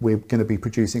that we're going to be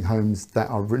producing homes that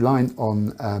are reliant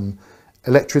on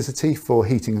electricity for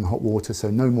heating and hot water, so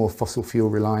no more fossil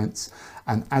fuel reliance.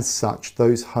 And as such,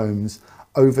 those homes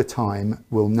over time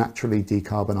will naturally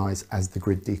decarbonise as the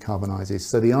grid decarbonises.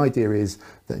 So the idea is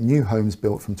that new homes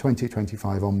built from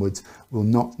 2025 onwards will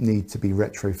not need to be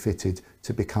retrofitted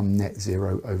to become net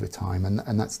zero over time.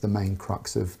 And that's the main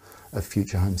crux of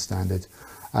Future Home Standard.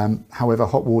 However,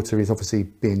 hot water is obviously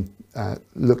being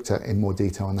looked at in more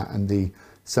detail on that, and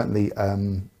certainly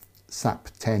SAP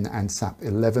 10 and SAP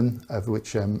 11, of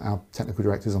which our technical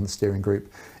directors on the steering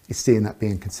group is seeing that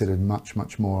being considered much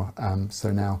more so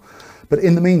now. But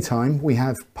in the meantime, we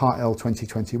have Part L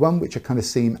 2021, which are kind of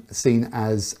seen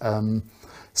as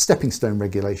stepping stone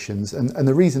regulations. And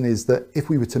the reason is that if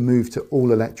we were to move to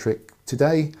all electric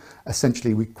today,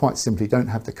 essentially we quite simply don't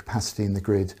have the capacity in the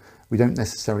grid. We don't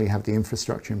necessarily have the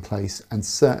infrastructure in place, and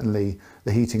certainly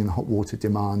the heating and hot water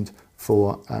demand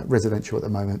for residential at the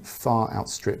moment far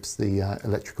outstrips the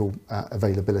electrical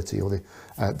availability or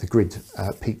the grid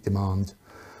peak demand.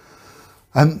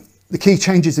 The key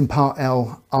changes in Part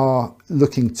L are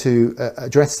looking to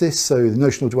address this. So the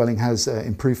Notional Dwelling has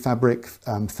improved fabric.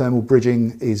 Thermal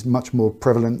bridging is much more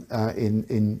prevalent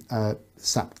in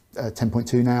SAP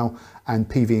 10.2 now, and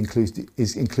PV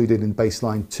is included in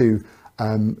baseline to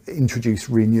introduce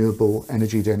renewable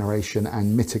energy generation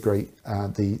and mitigate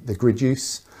the grid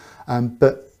use.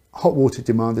 But hot water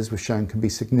demand, as we've shown, can be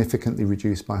significantly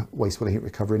reduced by wastewater heat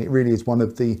recovery, and it really is one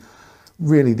of the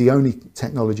only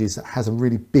technologies that has a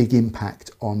really big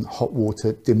impact on hot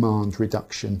water demand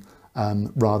reduction,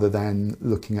 rather than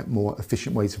looking at more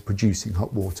efficient ways of producing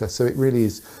hot water. So it really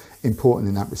is important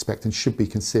in that respect and should be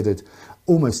considered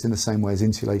almost in the same way as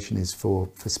insulation is for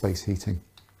space heating.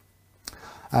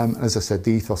 As I said,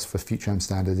 the ethos for Future Home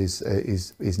Standard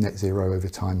is net zero over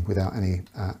time without any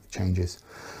changes.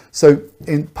 So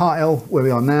in Part L, where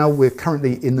we are now, we're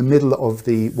currently in the middle of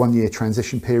the 1-year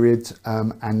transition period,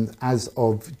 and as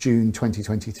of June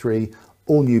 2023,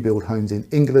 all new build homes in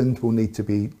England will need to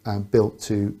be built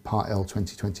to Part L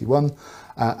 2021,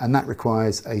 and that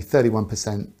requires a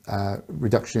 31%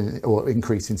 reduction or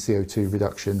increase in CO2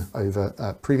 reduction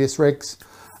over previous regs.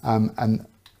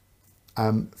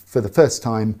 For the first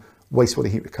time,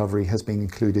 wastewater heat recovery has been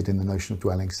included in the notional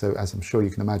dwelling. So as I'm sure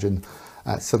you can imagine,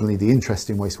 suddenly the interest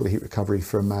in wastewater heat recovery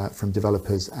from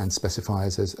developers and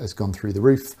specifiers has gone through the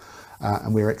roof,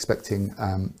 and we're expecting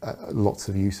lots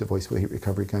of use of wastewater heat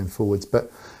recovery going forwards.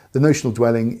 But the notional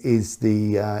dwelling is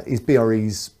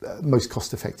BRE's most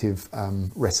cost-effective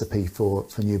recipe for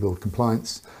new build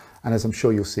compliance. And as I'm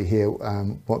sure you'll see here,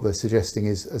 what they're suggesting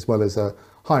is, as well as a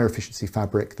higher efficiency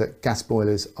fabric, that gas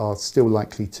boilers are still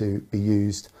likely to be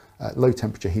used, low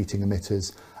temperature heating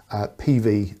emitters,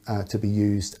 PV to be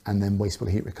used, and then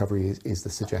wastewater heat recovery is the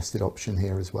suggested option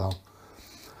here as well.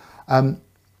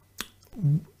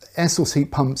 Air source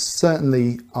heat pumps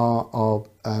certainly are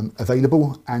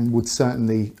available, and would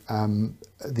certainly,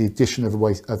 the addition of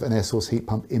an air source heat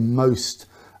pump in most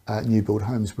new build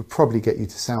homes would probably get you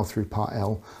to sail through Part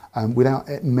L without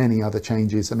many other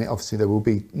changes. I mean, obviously there will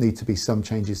need to be some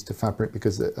changes to fabric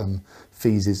because the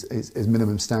fees is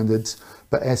minimum standards,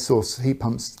 but air source heat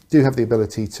pumps do have the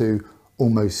ability to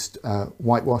almost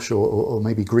whitewash or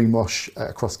maybe greenwash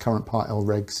across current Part L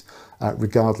regs,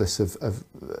 regardless of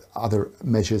other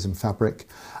measures and fabric.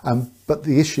 But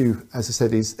the issue, as I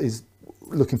said, is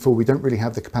looking forward, we don't really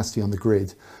have the capacity on the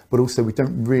grid, but also we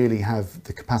don't really have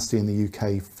the capacity in the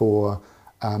UK for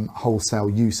wholesale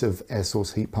use of air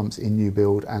source heat pumps in new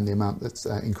build, and the amount that's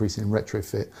increasing in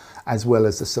retrofit, as well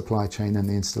as the supply chain and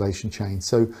the installation chain.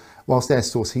 So whilst air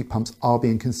source heat pumps are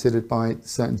being considered by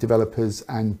certain developers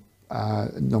and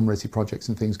non-resi projects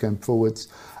and things going forwards,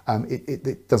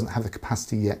 it doesn't have the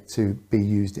capacity yet to be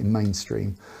used in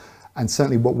mainstream. And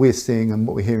certainly what we're seeing and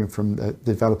what we're hearing from the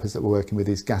developers that we're working with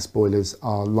is gas boilers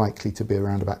are likely to be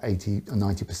around about 80 or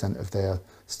 90% of their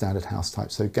standard house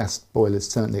type. So gas boilers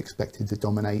certainly expected to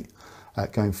dominate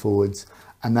going forwards.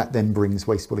 And that then brings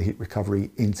wastewater heat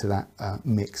recovery into that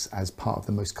mix as part of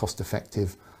the most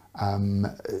cost-effective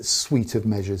suite of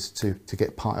measures to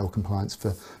get Part L compliance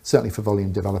certainly for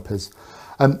volume developers.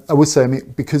 I would say, I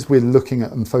mean, because we're looking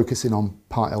at and focusing on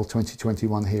Part L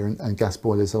 2021 here, and gas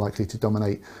boilers are likely to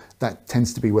dominate, that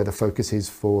tends to be where the focus is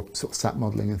for sort of SAP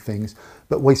modelling and things.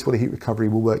 But wastewater heat recovery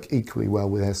will work equally well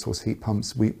with air source heat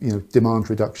pumps.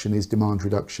 Demand reduction is demand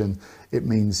reduction. It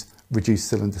means reduce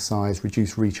cylinder size,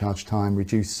 reduce recharge time,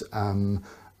 reduce hot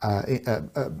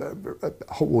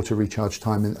water recharge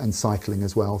time and cycling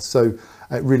as well. So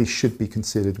it really should be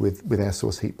considered with air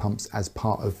source heat pumps as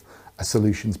part of a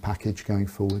solutions package going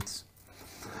forwards.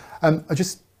 I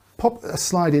just pop a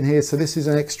slide in here. So this is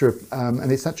an extra,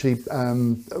 and it's actually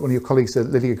one of your colleagues,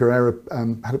 Lydia Guerrero,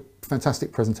 had a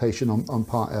fantastic presentation on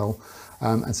Part L.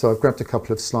 And so I've grabbed a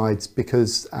couple of slides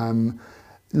because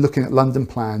looking at London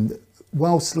Plan,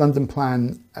 whilst London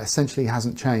Plan essentially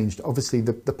hasn't changed, obviously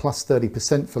the plus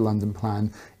 30% for London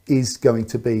Plan is going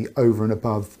to be over and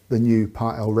above the new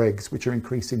Part L regs, which are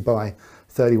increasing by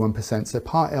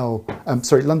 31%.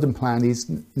 So London Plan is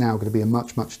now going to be a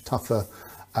much tougher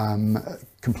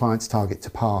compliance target to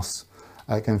pass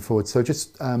going forward. So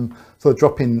just thought I'd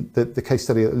drop in the case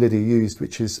study that Lydia used,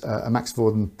 which is a Max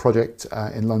Fordham project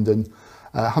in London,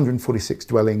 146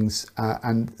 dwellings,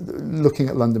 and looking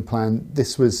at London Plan,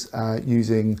 this was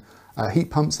using heat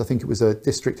pumps. I think it was a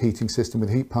district heating system with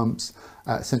heat pumps,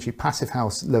 essentially passive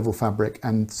house level fabric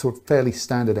and sort of fairly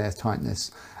standard air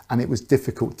tightness. And it was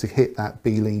difficult to hit that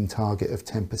B-lean target of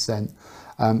 10%.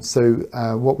 So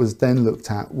what was then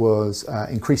looked at was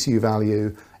increased U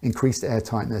value, increased air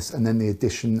tightness, and then the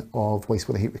addition of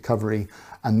wastewater heat recovery,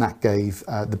 and that gave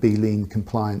the B-lean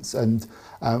compliance. And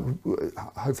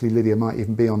hopefully Lydia might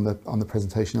even be on the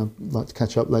presentation. I'd like to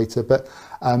catch up later. But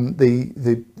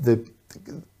the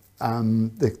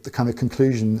kind of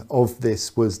conclusion of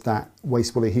this was that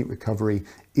wastewater heat recovery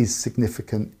is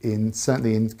significant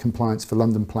certainly in compliance for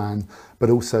London Plan, but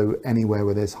also anywhere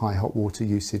where there's high hot water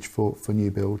usage for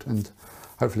new build. And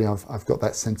hopefully I've got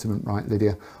that sentiment right,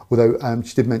 Lydia. Although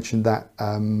she did mention that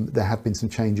there have been some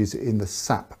changes in the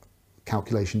SAP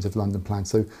calculations of London Plan.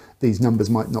 So these numbers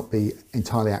might not be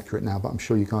entirely accurate now, but I'm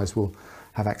sure you guys will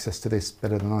have access to this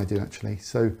better than I do actually.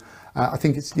 So I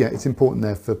think it's important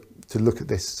there to look at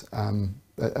this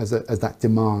as that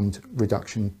demand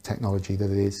reduction technology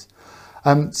that it is.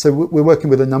 So we're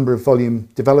working with a number of volume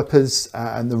developers,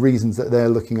 and the reasons that they're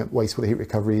looking at wastewater heat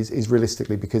recovery is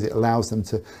realistically because it allows them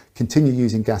to continue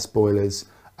using gas boilers,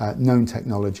 known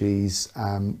technologies,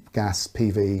 gas,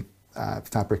 PV,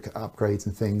 fabric upgrades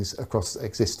and things across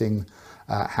existing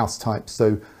house types.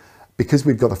 So because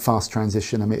we've got a fast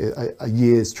transition, I mean, a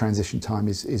year's transition time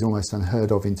is almost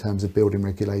unheard of in terms of building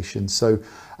regulations. So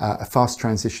a fast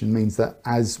transition means that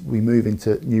as we move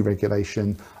into new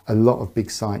regulation, a lot of big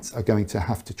sites are going to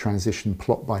have to transition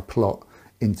plot by plot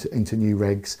into new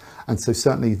regs. And so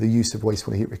certainly the use of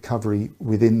wastewater heat recovery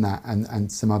within that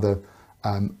and some other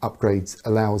upgrades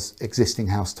allows existing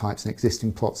house types and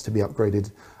existing plots to be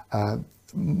upgraded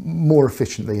more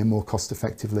efficiently and more cost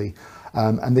effectively.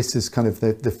 And this is kind of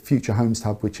the Future Homes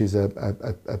Hub, which is a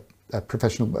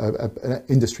professional an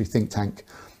industry think tank,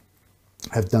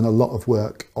 have done a lot of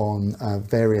work on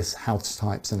various house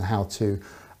types and how to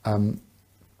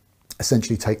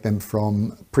essentially take them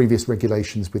from previous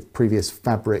regulations with previous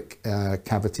fabric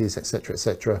cavities,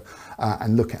 etc.,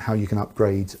 and look at how you can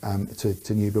upgrade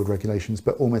to new build regulations.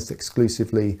 But almost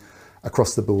exclusively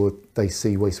across the board, they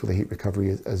see wastewater heat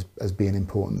recovery as being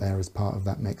important there as part of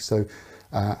that mix. So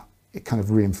it kind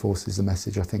of reinforces the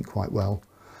message, I think, quite well.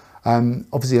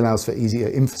 Obviously allows for easier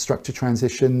infrastructure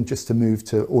transition. Just to move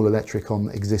to all electric on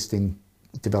existing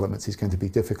developments is going to be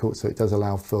difficult, so it does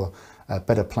allow for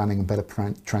better planning and better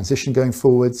transition going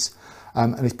forwards.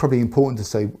 And it's probably important to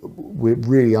say we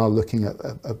really are looking at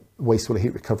wastewater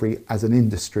heat recovery as an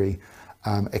industry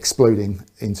exploding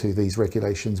into these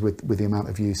regulations with the amount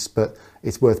of use. But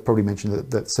it's worth probably mentioning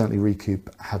that certainly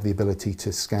Recoup have the ability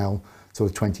to scale sort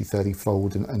of 20-30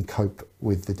 fold and cope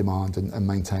with the demand and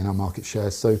maintain our market share.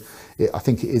 So I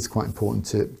think it is quite important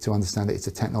to understand that it's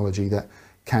a technology that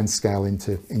can scale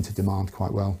into demand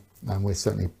quite well, and we're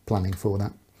certainly planning for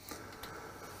that.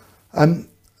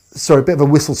 So a bit of a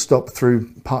whistle stop through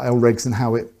Part L regs and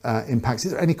how it impacts.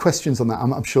 Is there any questions on that?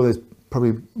 I'm sure there's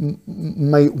probably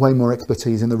way more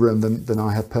expertise in the room than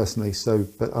I have personally. So,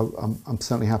 but I'm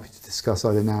certainly happy to discuss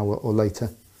either now or later.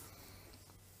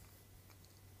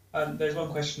 There's one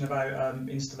question about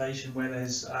installation where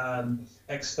there's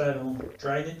external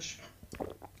drainage.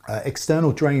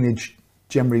 External drainage,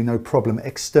 generally no problem.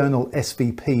 External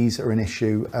SVPs are an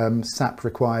issue. SAP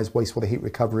requires wastewater heat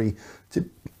recovery to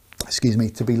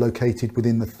be located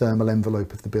within the thermal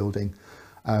envelope of the building.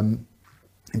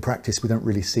 In practice, we don't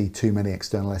really see too many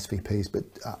external SVPs, but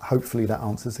hopefully that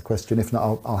answers the question. If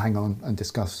not, I'll hang on and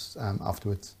discuss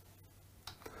afterwards.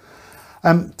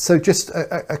 So just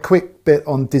a quick bit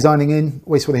on designing in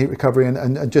wastewater heat recovery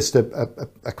and just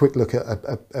a quick look at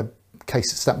a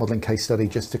stat modelling case study,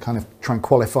 just to kind of try and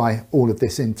qualify all of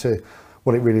this into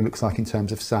what it really looks like in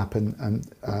terms of SAP and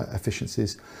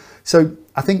efficiencies. So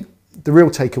I think the real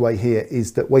takeaway here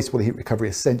is that wastewater heat recovery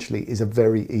essentially is a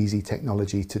very easy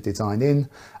technology to design in,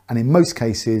 and in most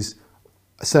cases,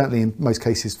 certainly in most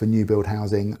cases for new build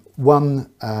housing, one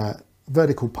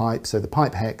vertical pipe, so the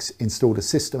pipe hex installed as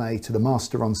system A to the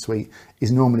master ensuite, is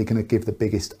normally going to give the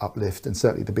biggest uplift and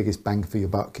certainly the biggest bang for your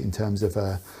buck in terms of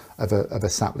a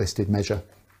SAP listed measure.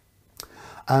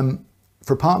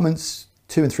 For apartments,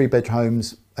 2 and 3 bedroom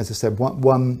homes, as I said,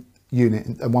 one unit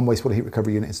and one wastewater heat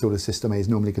recovery unit installed as system A is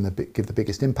normally going to give the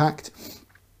biggest impact.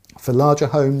 For larger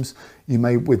homes, you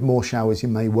may, with more showers, you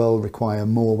may well require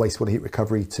more wastewater heat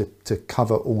recovery to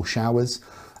cover all showers.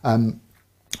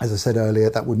 As I said earlier,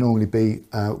 that would normally be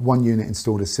one unit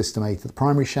installed as system A to the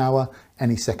primary shower,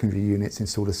 any secondary units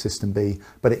installed as system B,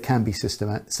 but it can be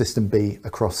system B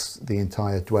across the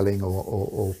entire dwelling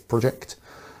or project.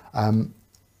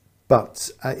 But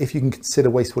if you can consider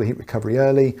wastewater heat recovery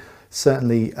early,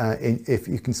 certainly if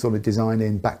you can sort of design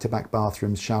in back-to-back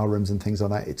bathrooms, shower rooms and things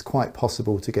like that, it's quite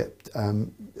possible to get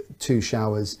 2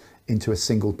 showers into a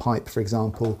single pipe, for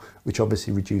example, which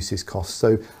obviously reduces costs.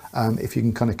 So if you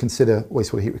can kind of consider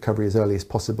wastewater heat recovery as early as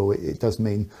possible, it does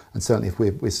mean, and certainly if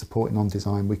we're supporting on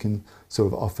design, we can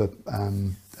sort of offer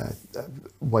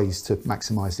ways to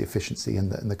maximise the efficiency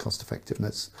and the cost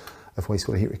effectiveness of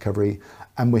wastewater heat recovery.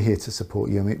 And we're here to support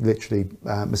you. I mean, literally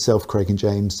myself, Craig and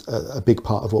James, a big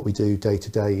part of what we do day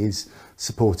to day is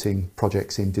supporting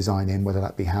projects in designing, whether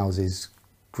that be houses,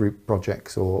 group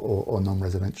projects or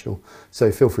non-residential.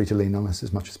 So feel free to lean on us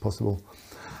as much as possible.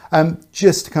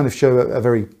 Just to kind of show a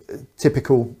very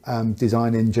typical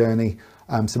design-in journey.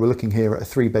 So we're looking here at a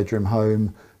 3-bedroom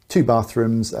home, 2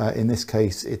 bathrooms. In this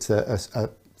case, it's a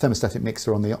thermostatic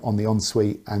mixer on the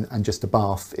ensuite and just a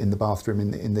bath in the bathroom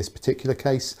in this particular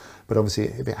case. But obviously,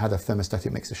 if it had a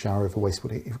thermostatic mixer shower, over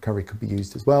wastewater heat recovery could be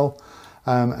used as well.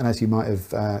 And as you might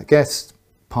have guessed,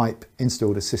 pipe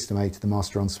installed as system A to the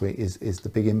master ensuite is the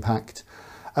big impact.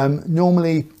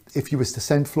 Normally, if you was to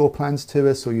send floor plans to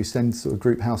us or you send sort of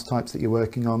group house types that you're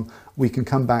working on, we can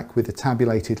come back with a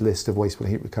tabulated list of wastewater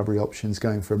heat recovery options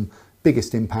going from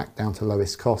biggest impact down to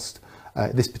lowest cost.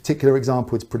 This particular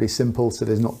example is pretty simple, so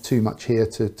there's not too much here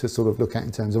to sort of look at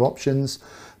in terms of options.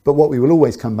 But what we will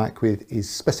always come back with is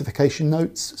specification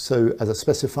notes. So as a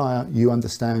specifier, you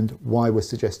understand why we're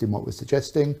suggesting what we're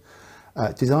suggesting.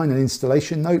 Design and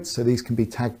installation notes, so these can be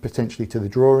tagged potentially to the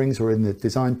drawings or in the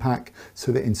design pack,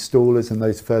 so that installers and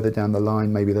those further down the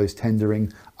line, maybe those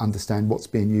tendering, understand what's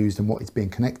being used and what it's being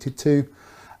connected to.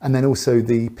 And then also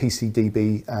the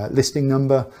PCDB listing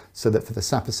number, so that for the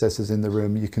SAP assessors in the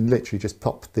room, you can literally just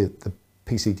pop the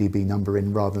PCDB number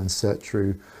in rather than search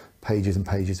through pages and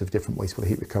pages of different wastewater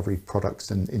heat recovery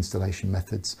products and installation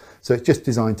methods. So it's just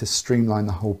designed to streamline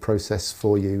the whole process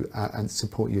for you and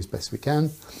support you as best we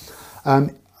can.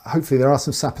 Hopefully there are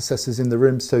some SAP assessors in the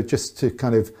room, so just to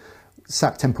kind of,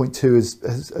 SAP 10.2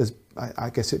 is I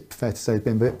guess it's fair to say has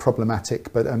been a bit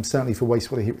problematic, but certainly for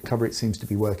wastewater heat recovery it seems to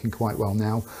be working quite well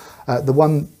now. The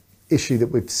one issue that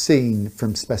we've seen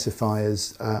from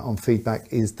specifiers on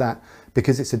feedback is that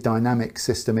because it's a dynamic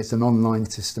system, it's an online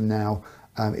system now,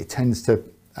 it tends to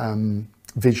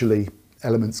visually,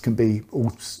 elements can be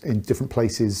all in different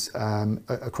places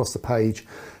across the page.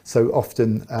 So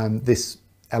often this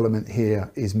element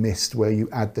here is missed where you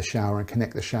add the shower and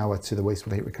connect the shower to the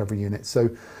wastewater heat recovery unit. So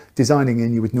designing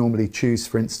in, you would normally choose,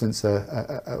 for instance,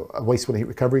 a wastewater heat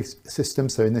recovery system.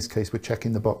 So in this case, we're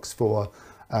checking the box for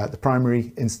the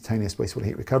primary instantaneous wastewater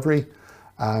heat recovery.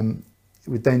 It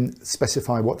would then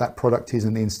specify what that product is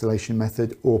and the installation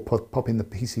method, or pop in the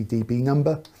PCDB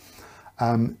number.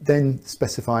 Then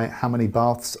specify how many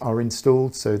baths are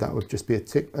installed. So that would just be a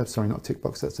tick, sorry, not a tick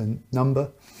box, that's a number.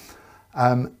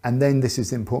 And then this is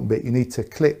the important bit, you need to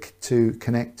click to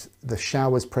connect the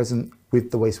showers present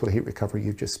with the wastewater heat recovery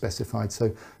you've just specified.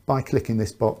 So by clicking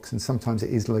this box, and sometimes it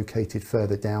is located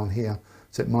further down here,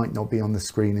 so it might not be on the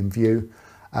screen in view,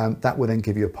 that will then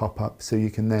give you a pop-up. So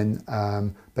you can then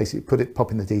basically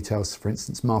pop in the details, for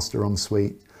instance, master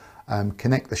ensuite,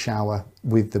 connect the shower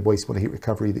with the wastewater heat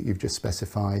recovery that you've just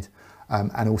specified,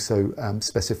 and also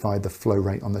specify the flow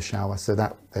rate on the shower. So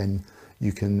that then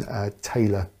you can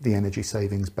tailor the energy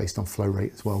savings based on flow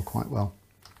rate as well quite well.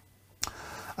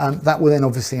 That will then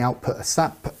obviously output a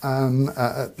SAP,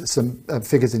 some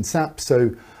figures in SAP.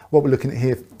 So what we're looking at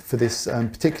here for this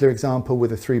particular example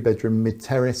with a 3-bedroom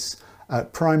mid-terrace,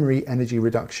 primary energy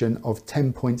reduction of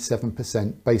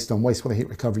 10.7% based on wastewater heat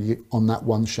recovery on that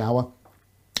one shower.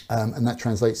 And that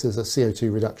translates as a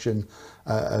CO2 reduction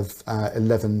of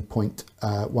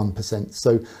 11.1%.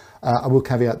 So I will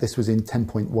caveat this was in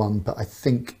 10.1, but I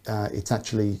think it's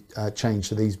actually changed.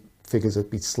 So these figures would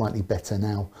be slightly better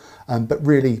now, but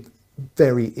really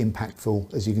very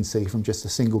impactful, as you can see, from just a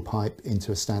single pipe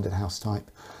into a standard house type.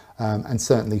 And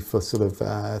certainly for sort of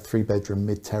 3-bedroom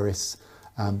mid-terrace,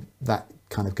 that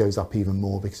kind of goes up even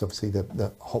more because obviously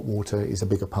the hot water is a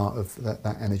bigger part of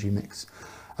that energy mix.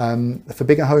 For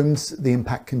bigger homes, the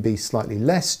impact can be slightly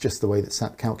less, just the way that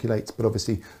SAP calculates, but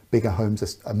obviously bigger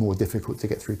homes are more difficult to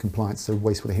get through compliance, so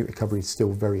wastewater heat recovery is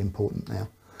still very important now.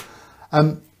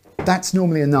 That's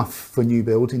normally enough for new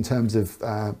build in terms of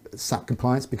SAP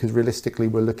compliance, because realistically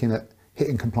we're looking at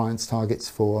hitting compliance targets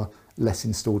for less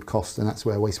installed cost, and that's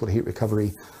where wastewater heat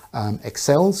recovery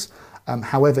excels.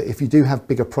 However, if you do have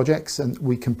bigger projects, and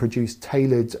we can produce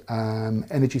tailored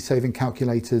energy saving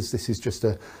calculators, this is just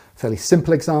a fairly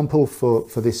simple example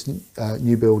for this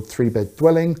new build 3-bed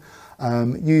dwelling.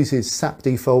 Uses SAP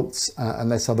defaults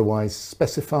unless otherwise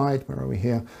specified. Where are we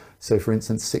here? So for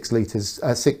instance, 6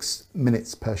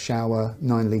 minutes per shower,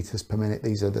 9 litres per minute.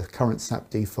 These are the current SAP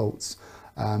defaults.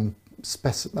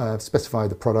 Specify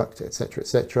the product, etc.,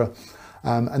 etc.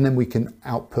 And then we can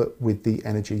output with the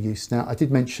energy use. Now, I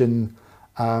did mention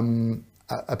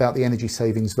about the energy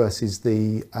savings versus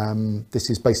the, this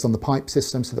is based on the pipe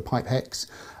system, so the pipe hex.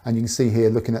 And you can see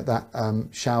here, looking at that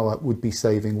shower would be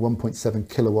saving 1.7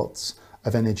 kilowatts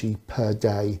of energy per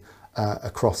day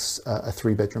across a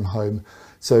 3-bedroom home.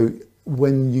 So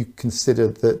when you consider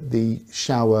that the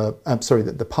shower,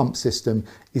 that the pump system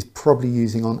is probably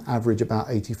using on average about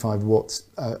 85 watts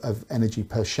of energy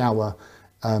per shower,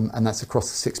 and that's across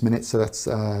the 6 minutes, so that's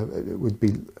it would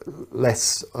be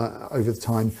less over the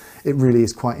time. It really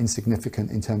is quite insignificant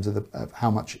in terms of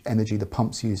how much energy the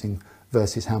pump's using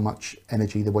versus how much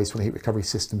energy the wastewater heat recovery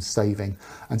system's saving.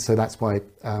 And so that's why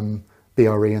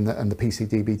BRE and the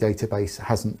PCDB database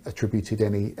hasn't attributed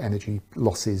any energy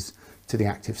losses to the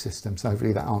active system. So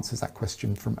hopefully that answers that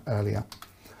question from earlier.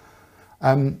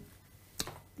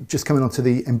 Just coming on to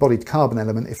the embodied carbon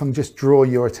element, if I can just draw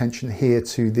your attention here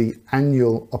to the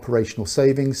annual operational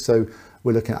savings. So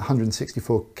we're looking at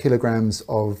 164 kilograms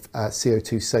of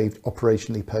CO2 saved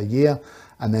operationally per year.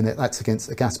 And then that's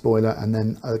against a gas boiler, and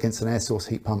then against an air source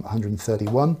heat pump,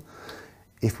 131.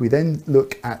 If we then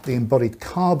look at the embodied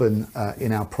carbon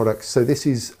in our products, so this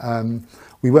is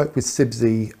We worked with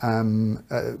CIBSE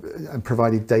and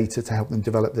provided data to help them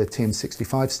develop their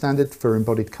TM65 standard for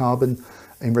embodied carbon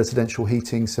in residential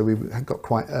heating. So we got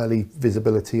quite early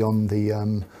visibility on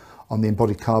the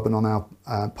embodied carbon on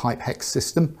our pipe hex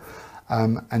system.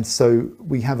 And so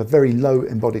we have a very low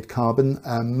embodied carbon,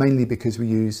 mainly because we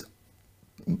use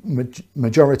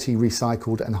majority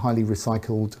recycled and highly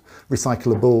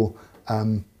recyclable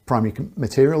primary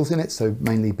materials in it, so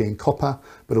mainly being copper,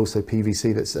 but also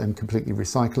PVC that's completely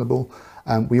recyclable.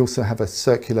 We also have a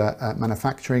circular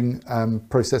manufacturing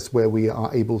process where we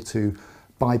are able to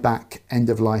buy back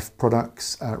end-of-life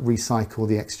products, recycle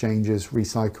the exchanges,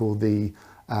 recycle the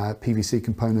PVC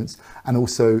components, and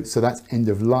also, so that's end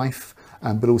of life,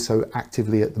 but also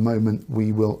actively at the moment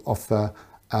we will offer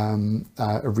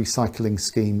a recycling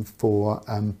scheme for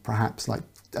perhaps like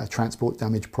transport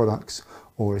damaged products,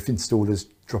 or if installers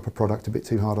drop a product a bit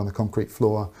too hard on the concrete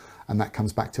floor and that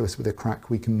comes back to us with a crack,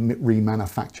 we can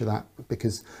remanufacture that,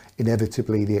 because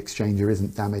inevitably the exchanger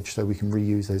isn't damaged, so we can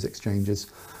reuse those exchanges.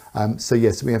 So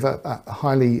yes, we have a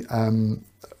highly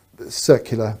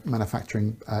circular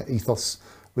manufacturing ethos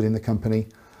within the company.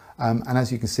 And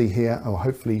as you can see here, or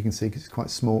hopefully you can see because it's quite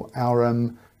small,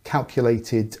 our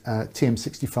calculated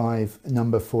TM65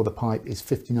 number for the pipe is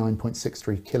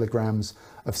 59.63 kilograms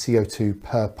of CO2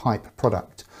 per pipe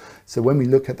product. So when we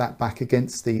look at that back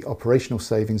against the operational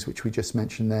savings, which we just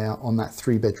mentioned there on that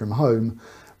 3-bedroom home,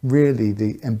 really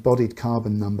the embodied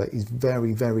carbon number is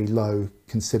very, very low,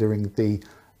 considering the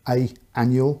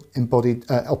annual embodied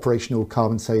operational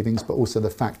carbon savings, but also the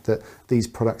fact that these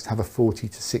products have a 40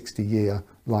 to 60 year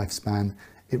lifespan.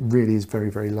 It really is very,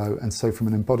 very low. And so from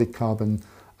an embodied carbon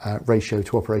ratio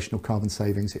to operational carbon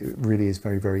savings, it really is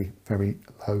very, very, very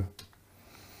low.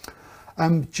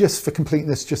 Just for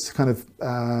completeness, just kind of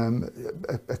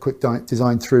a quick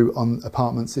design through on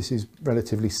apartments. This is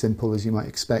relatively simple, as you might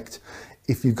expect.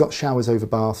 If you've got showers over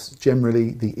baths,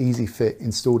 generally the easy fit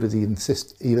installed as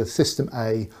either system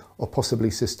A or possibly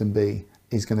system B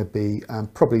is going to be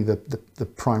probably the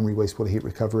primary wastewater heat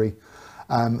recovery.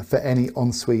 For any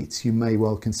en-suites, you may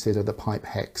well consider the pipe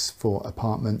hex for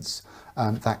apartments.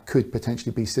 That could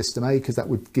potentially be system A, because that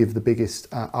would give the biggest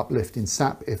uplift in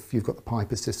SAP if you've got the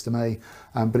pipe as system A,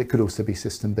 but it could also be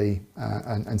system B,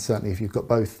 and certainly if you've got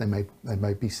both, they may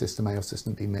be system A or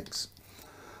system B mix.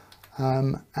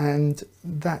 And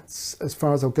that's as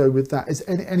far as I'll go with that. Is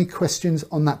any questions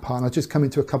on that part? And I'll just come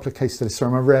into a couple of case studies. So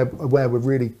I'm aware we're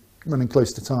really running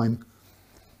close to time.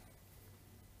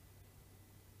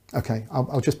 Okay,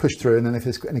 I'll just push through, and then if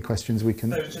there's any questions we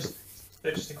can...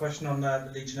 There's just a question on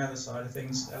the Legionella side of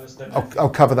things. I'll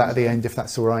cover that at the end if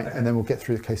that's all right, okay. And then we'll get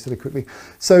through the case study quickly.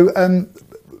 So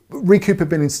Recoup have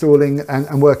been installing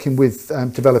and working with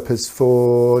developers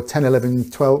for 10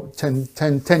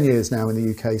 years now in the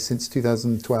UK, since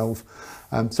 2012.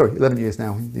 11 years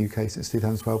now in the UK since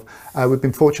 2012. We've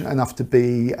been fortunate enough to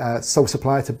be sole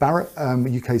supplier to Barratt,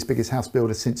 UK's biggest house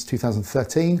builder, since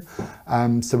 2013.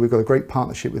 So we've got a great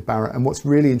partnership with Barratt. And what's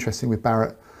really interesting with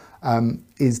Barratt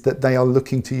is that they are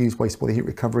looking to use wastewater heat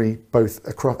recovery both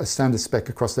across a standard spec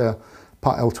across their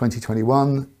Part L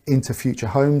 2021 into future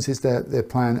homes is their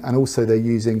plan, and also they're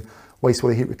using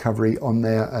wastewater heat recovery on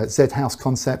their Z House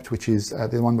concept, which is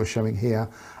the one we're showing here.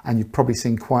 And you've probably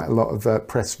seen quite a lot of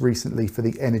press recently for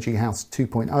the Energy House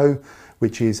 2.0,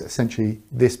 which is essentially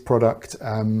this product,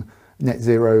 net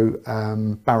zero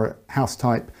Barratt house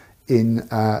type in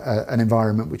an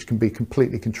environment which can be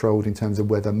completely controlled in terms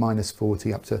of weather,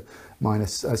 -40 up to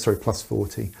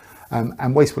 +40.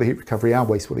 And wastewater heat recovery, our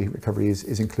wastewater heat recovery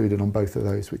is included on both of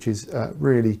those, which is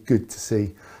really good to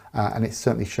see. And it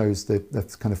certainly shows the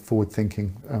kind of forward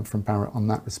thinking from Barratt on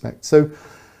that respect. So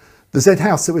the Z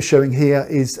House that we're showing here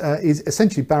is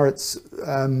essentially Barratt's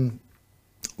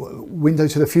window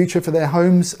to the future for their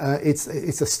homes.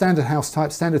 It's a standard house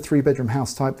type, standard 3-bedroom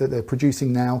house type that they're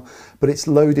producing now, but it's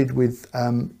loaded with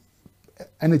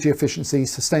energy efficiency,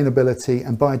 sustainability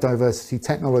and biodiversity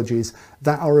technologies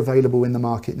that are available in the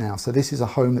market now. So this is a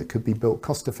home that could be built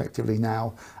cost effectively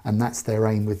now, and that's their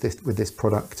aim with this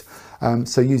product.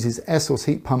 So uses air source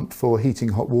heat pump for heating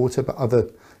hot water, but other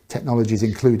technologies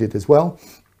included as well.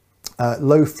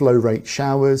 Low flow rate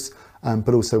showers,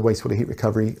 but also wastewater heat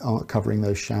recovery are covering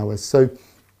those showers. So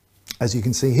as you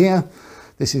can see here,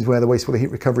 this is where the wastewater heat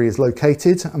recovery is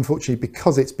located. Unfortunately,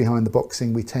 because it's behind the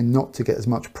boxing, we tend not to get as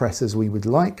much press as we would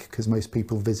like, because most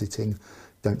people visiting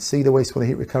don't see the wastewater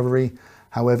heat recovery.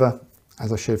 However,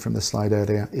 as I showed from the slide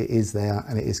earlier, it is there,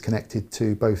 and it is connected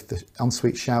to both the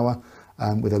ensuite shower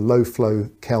with a low flow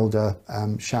Kelder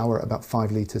shower, about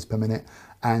 5 litres per minute,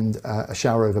 and a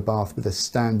shower over bath with a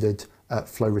standard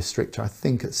flow restrictor, I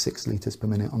think at 6 litres per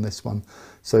minute on this one.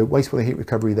 So wastewater heat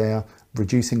recovery there,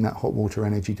 reducing that hot water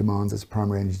energy demand as a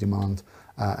primary energy demand,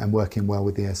 and working well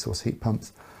with the air source heat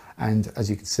pumps. And as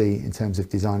you can see, in terms of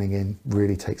designing in,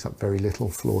 really takes up very little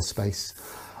floor space.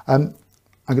 I'm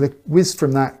going to whiz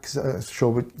from that, because I'm sure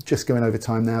we're just going over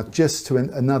time now, just to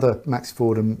another Max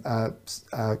Fordham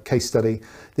case study.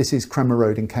 This is Cranmer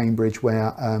Road in Cambridge,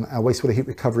 where our wastewater heat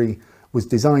recovery was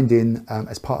designed in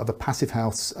as part of a passive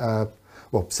house,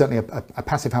 well, certainly a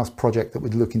passive house project that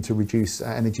was looking to reduce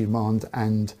energy demand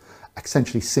and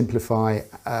essentially simplify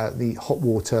the hot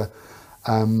water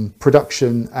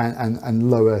production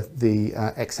and lower the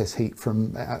excess heat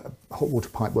from hot water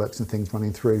pipe works and things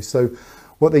running through. So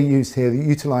what they used here, they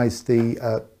utilised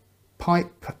the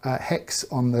pipe hex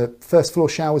on the first floor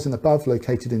showers and above,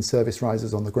 located in service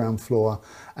risers on the ground floor,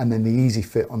 and then the easy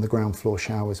fit on the ground floor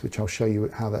showers, which I'll show you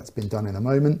how that's been done in a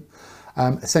moment.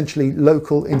 Essentially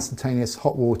local instantaneous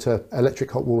hot water,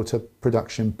 electric hot water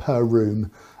production per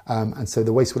room, and so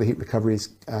the wastewater heat recovery is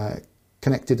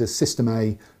connected as system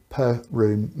A per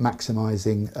room,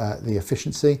 maximising the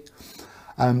efficiency.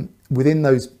 Within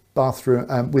those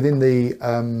bathroom, within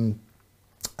the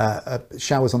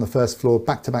showers on the first floor,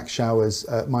 back-to-back showers,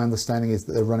 my understanding is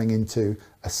that they're running into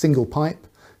a single pipe,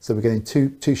 so we're getting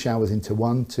two showers into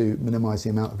one to minimise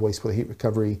the amount of wastewater heat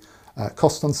recovery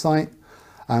cost on site.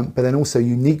 But then also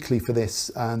uniquely for this,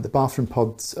 the bathroom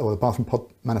pods, or the bathroom pod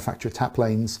manufacturer tap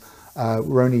lanes,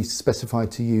 were only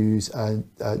specified to use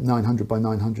 900 by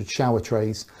 900 shower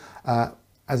trays.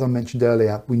 As I mentioned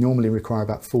earlier, we normally require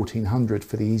about 1400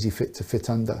 for the easy fit to fit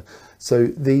under. So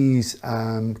these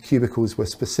cubicles were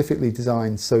specifically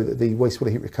designed so that the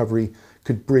wastewater heat recovery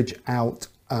could bridge out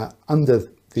under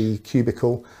the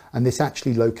cubicle, and this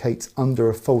actually locates under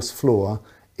a false floor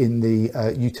in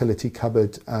the utility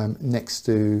cupboard next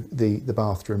to the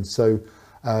bathroom. So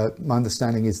my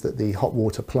understanding is that the hot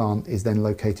water plant is then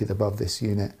located above this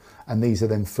unit, and these are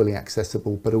then fully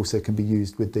accessible, but also can be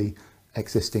used with the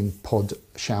existing pod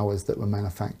showers that were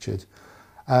manufactured.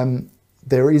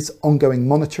 There is ongoing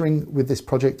monitoring with this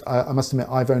project. I must admit,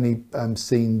 I've only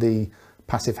seen the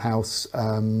Passive House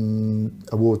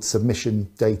award submission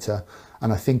data,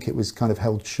 and I think it was kind of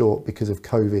held short because of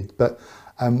COVID. But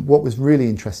what was really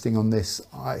interesting on this,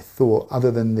 I thought,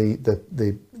 other than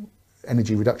the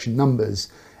energy reduction numbers,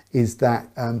 is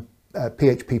that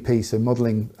PHPP, so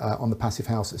modelling on the Passive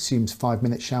House, assumes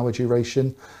 5-minute shower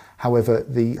duration. However,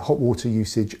 the hot water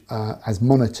usage as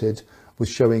monitored was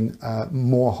showing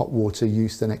more hot water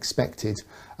use than expected,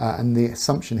 and the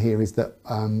assumption here is that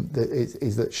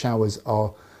that showers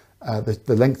are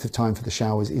the length of time for the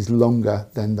showers is longer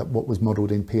than what was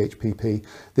modelled in PHPP.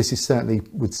 This is certainly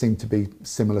would seem to be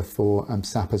similar for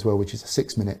SAP as well, which is a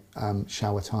 6-minute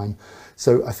shower time.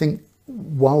 So I think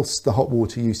whilst the hot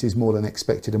water use is more than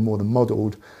expected and more than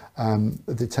modelled,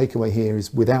 the takeaway here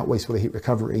is without wastewater heat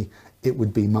recovery, it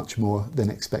would be much more than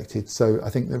expected. So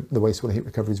I think the wastewater heat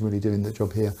recovery is really doing the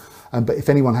job here. But if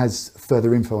anyone has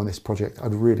further info on this project,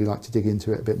 I'd really like to dig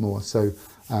into it a bit more. So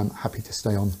I'm happy to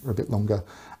stay on for a bit longer.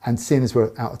 And seeing as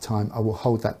we're out of time, I will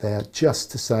hold that there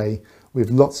just to say we have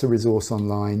lots of resource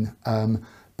online.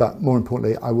 But more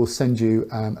importantly, I will send you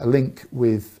a link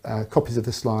with copies of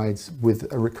the slides, with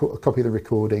a copy of the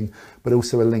recording, but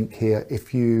also a link here.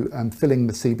 If you fill in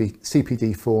the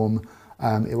CPD form,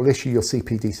 it will issue your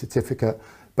CPD certificate,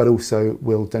 but also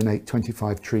will donate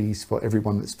 25 trees for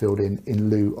everyone that's filled in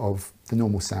lieu of the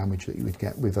normal sandwich that you would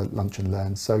get with a lunch and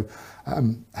learn. So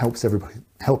helps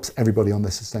everybody on the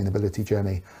sustainability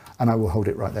journey, and I will hold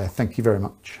it right there. Thank you very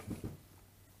much.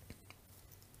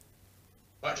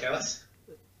 Much, Ellis.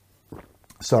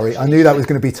 Sorry, I knew that was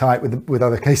going to be tight with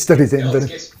other case studies in, but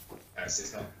it's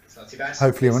not too bad.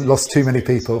 Hopefully I haven't lost too many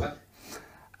people.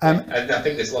 I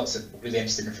think there's lots of really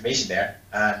interesting information there,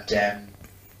 and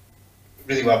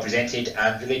really well presented,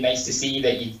 and really nice to see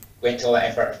that you went to all that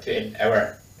effort of putting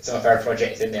some of our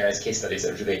projects in there as case studies.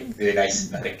 It was really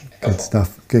nice, I think. Helpful. Good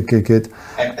stuff. Good.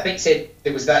 I think you said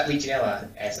there was that Legionella,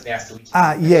 something asked the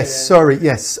Legionella. Yes, sorry,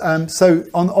 yes. So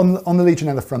on the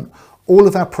Legionella front, all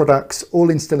of our products, all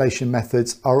installation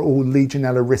methods are all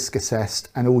Legionella risk assessed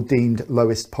and all deemed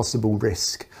lowest possible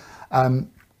risk.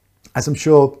 As I'm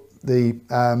sure the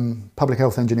public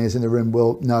health engineers in the room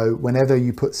will know, whenever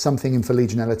you put something in for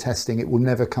Legionella testing, it will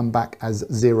never come back as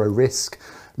 0 risk.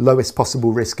 Lowest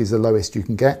possible risk is the lowest you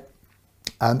can get.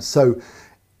 So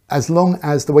as long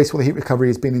as the wastewater heat recovery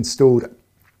has been installed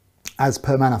as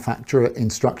per manufacturer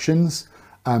instructions,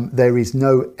 there is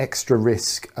no extra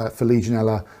risk for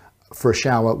Legionella for a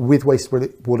shower with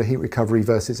wastewater heat recovery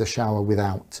versus a shower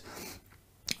without.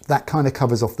 that kind of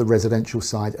covers off the residential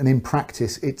side, and in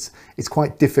practice it's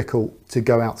quite difficult to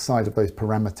go outside of those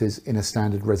parameters in a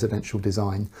standard residential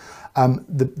design.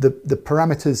 The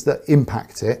parameters that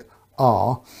impact it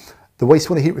are the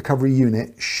wastewater heat recovery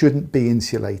unit shouldn't be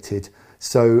insulated.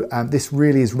 So this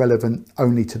really is relevant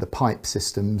only to the pipe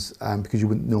systems because you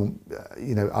wouldn't know,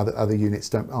 other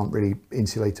units aren't really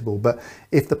insulatable. But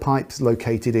if the pipe's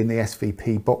located in the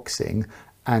SVP boxing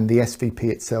and the SVP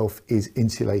itself is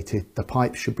insulated, the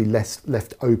pipe should be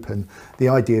left open. The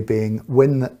idea being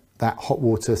when that hot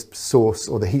water source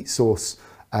or the heat source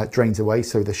drains away,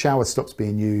 so the shower stops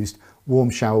being used,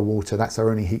 warm shower water, that's our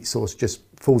only heat source, just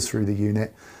falls through the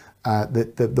unit.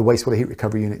 The wastewater heat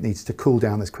recovery unit needs to cool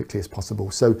down as quickly as possible.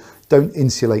 So don't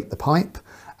insulate the pipe.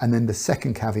 And then the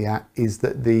second caveat is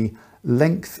that the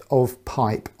length of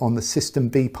pipe on the system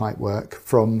B pipework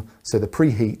so the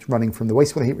preheat running from the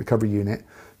wastewater heat recovery unit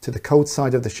to the cold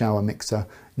side of the shower mixer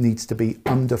needs to be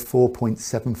under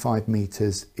 4.75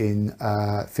 meters in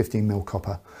 15mm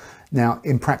copper. Now,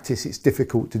 in practice, it's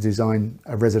difficult to design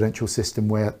a residential system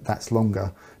where that's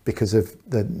longer because of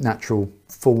the natural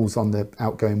falls on the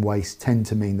outgoing waste tend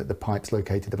to mean that the pipe's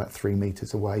located about 3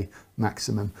 meters away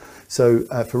maximum. So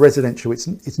for residential,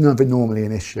 it's never normally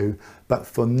an issue, but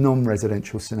for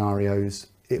non-residential scenarios,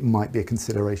 it might be a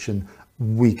consideration.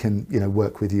 We can,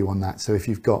 work with you on that. So if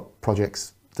you've got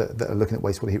projects that are looking at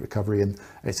wastewater heat recovery and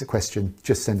it's a question,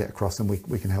 just send it across and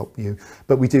we can help you.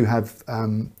 But we do have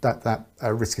that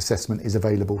risk assessment is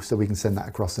available, so we can send that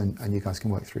across and you guys can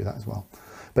work through that as well.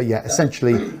 But yeah,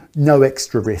 essentially no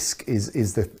extra risk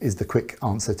is the quick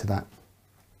answer to that.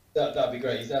 That'd be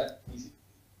great. Is that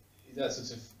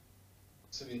sort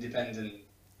of independent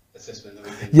assessment that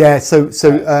we can... Yeah, so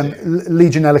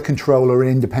Legionella Control are an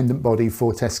independent body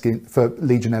for testing for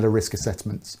Legionella risk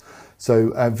assessments.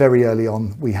 So very early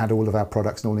on, we had all of our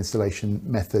products and all installation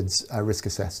methods risk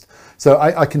assessed. So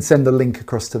I can send the link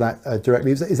across to that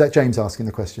directly. Is that James asking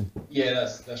the question? Yeah,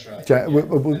 that's right.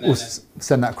 We'll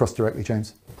send that across directly,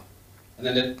 James. And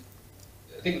then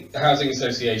I think the housing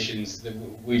associations that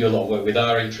we do a lot of work with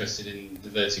are interested in the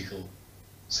vertical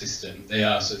system. They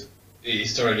are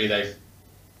historically they've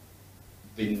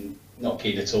been not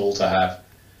keen at all to have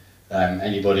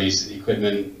anybody's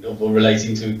equipment or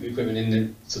relating to equipment in the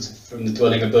sort of from the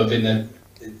dwelling above in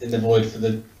the void for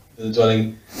the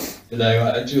dwelling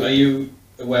below. Are you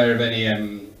aware of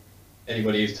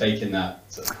anybody who's taken that?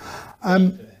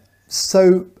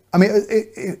 So I mean,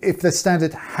 if they're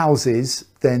standard houses,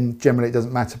 then generally it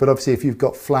doesn't matter. But obviously, if you've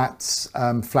got flats,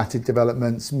 flatted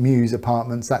developments, mews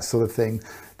apartments, that sort of thing,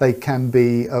 they can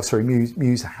be.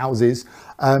 Mews houses.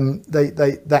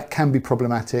 That can be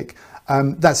problematic.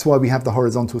 That's why we have the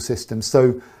horizontal system.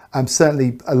 So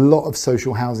certainly a lot of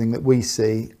social housing that we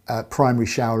see, primary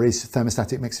shower is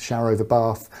thermostatic mixer shower over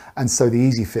bath. And so the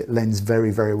Easy Fit lends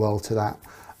very, very well to that.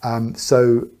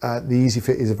 The Easy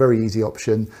Fit is a very easy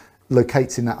option,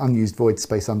 locates in that unused void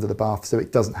space under the bath, so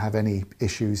it doesn't have any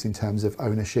issues in terms of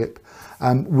ownership.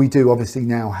 We do obviously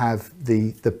now have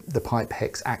the pipe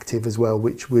hex active as well,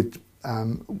 which would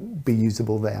be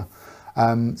usable there.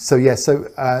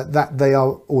 That they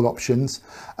are all options.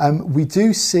 We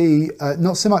do see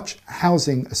not so much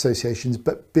housing associations,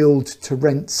 but build to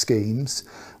rent schemes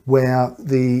where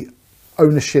the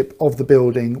ownership of the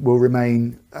building will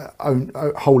remain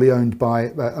wholly owned by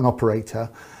an operator.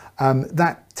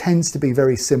 That tends to be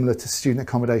very similar to student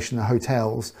accommodation and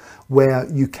hotels, where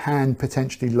you can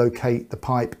potentially locate the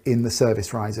pipe in the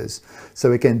service risers.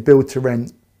 So again, build to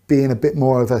rent being a bit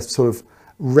more of a sort of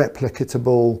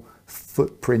replicatable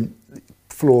footprint,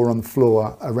 floor on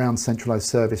floor around centralized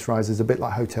service risers, a bit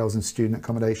like hotels and student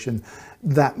accommodation.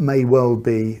 That may well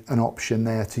be an option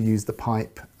there to use the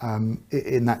pipe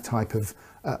in that type of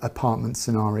apartment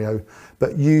scenario.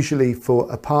 But usually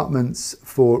for apartments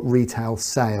for retail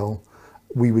sale,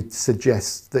 we would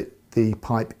suggest that the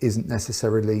pipe isn't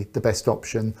necessarily the best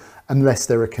option unless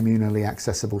there are communally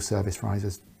accessible service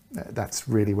risers. That's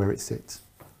really where it sits.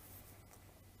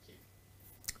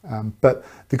 But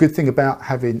the good thing about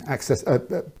having access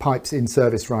pipes in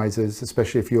service risers,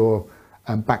 especially if you're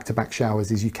back-to-back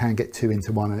showers, is you can get 2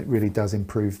 into 1, and it really does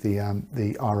improve the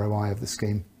ROI of the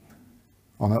scheme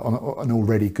on an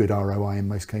already good ROI in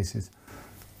most cases.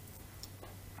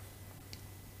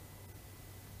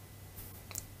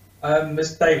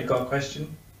 Mr. David got a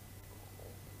question.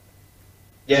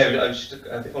 Yeah, just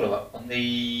a follow-up on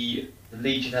the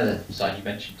Legionella side you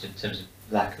mentioned in terms of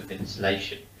lack of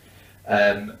insulation.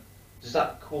 Does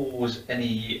that cause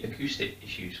any acoustic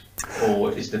issues,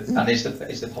 or is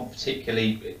the pump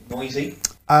particularly noisy?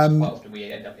 Quite often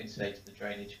we end up insulating the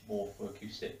drainage more for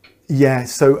acoustic. Yeah.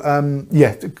 So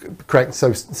correct. So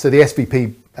the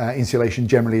SVP insulation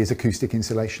generally is acoustic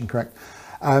insulation, correct?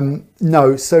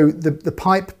 No, so the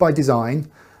pipe by design,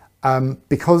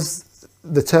 because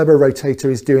the turbo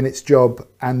rotator is doing its job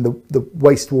and the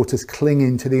wastewater's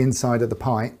clinging to the inside of the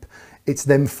pipe, it's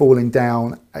then falling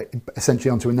down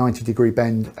essentially onto a 90-degree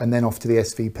bend and then off to the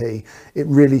SVP. It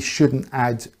really shouldn't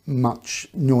add much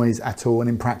noise at all. And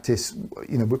in practice,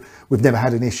 you know, we've never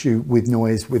had an issue with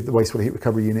noise with the wastewater heat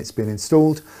recovery units being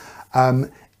installed.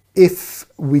 If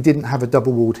we didn't have a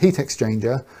double-walled heat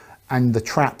exchanger and the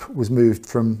trap was moved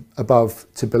from above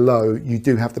to below, you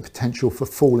do have the potential for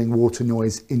falling water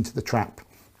noise into the trap,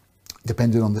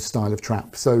 depending on the style of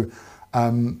trap. So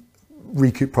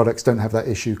Recoup products don't have that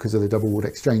issue because of the double-walled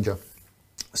exchanger.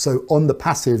 So on the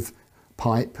passive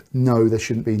pipe, no, there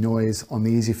shouldn't be noise. On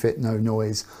the EasyFit, no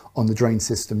noise. On the drain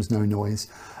systems, no noise.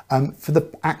 For the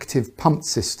active pump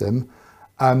system,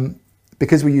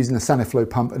 because we're using a Saniflow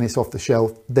pump and it's off the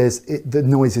shelf, the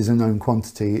noise is a known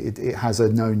quantity. It has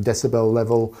a known decibel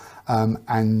level,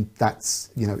 and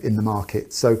that's, you know, in the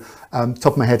market. So top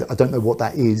of my head, I don't know what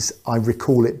that is. I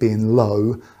recall it being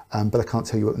low, but I can't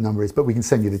tell you what the number is, but we can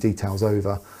send you the details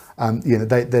over. You know,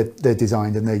 they're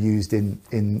designed and they're used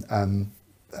in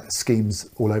schemes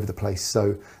all over the place.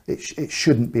 So it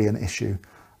shouldn't be an issue.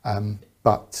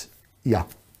 But yeah,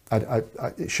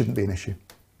 it shouldn't be an issue.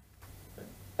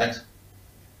 Thanks.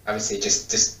 I would say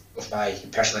just with my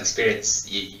personal experience,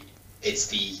 it's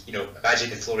the, you know,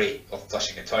 imagine the flow rate of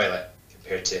flushing a toilet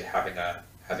compared to having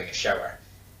a shower,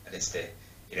 and it's the,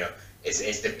 you know, it's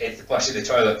the flushing the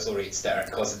toilet flow rates that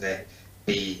are causing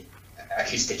the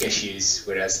acoustic issues,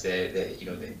 whereas the you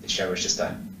know, the shower is just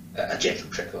a gentle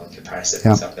trickle in comparison.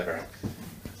 Yeah. So I've never.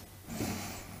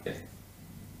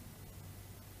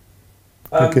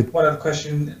 One other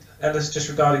question, Ellis, just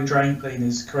regarding drain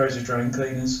cleaners, corrosive drain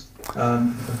cleaners,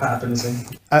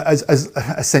 compatibility.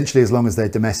 Essentially, as long as they're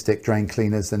domestic drain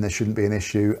cleaners, then there shouldn't be an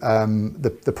issue.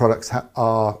 The products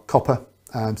are copper,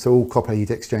 so all copper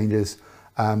heat exchangers.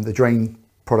 The drain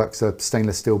products are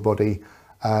stainless steel body.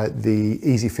 The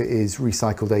EasyFit is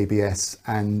recycled ABS,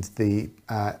 and the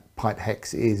pipe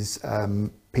hex is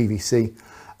PVC.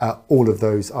 All of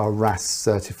those are RAS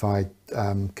certified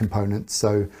components,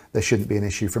 so there shouldn't be an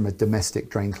issue from a domestic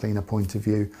drain cleaner point of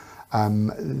view.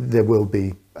 There will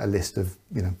be a list of,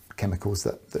 you know, chemicals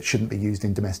that shouldn't be used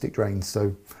in domestic drains,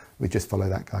 so we just follow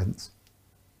that guidance.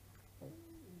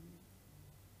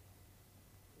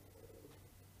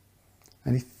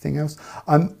 Anything else?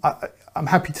 I'm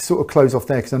happy to sort of close off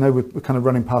there because I know we're kind of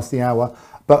running past the hour,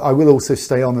 but I will also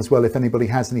stay on as well if anybody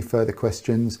has any further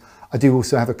questions. I do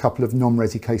also have a couple of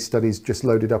non-resi case studies just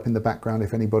loaded up in the background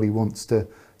if anybody wants to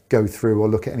go through or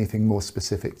look at anything more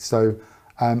specific. So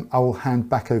I will hand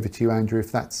back over to you, Andrew,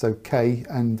 if that's okay,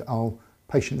 and I'll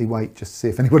patiently wait just to see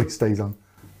if anybody stays on.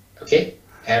 Okay.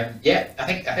 Yeah, I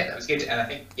think that was good, and I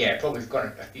think, yeah, probably we've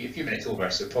gone a few minutes over,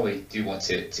 so we probably do want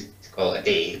to call it a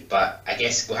day. But I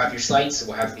guess we'll have your slides, so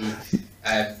we'll have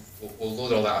the we'll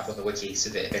load all that up on the wiki, so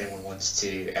that if anyone wants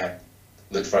to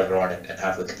look further on and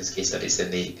have a look at those case studies,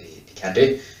 then they can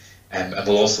do. And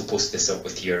we'll also post this up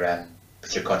with your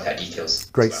contact details.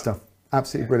 Great stuff.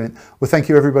 Absolutely brilliant. Well, thank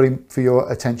you everybody for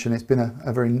your attention. It's been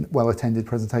a very well attended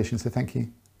presentation, so thank you.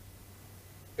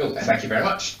 Cool. Thank you very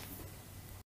much.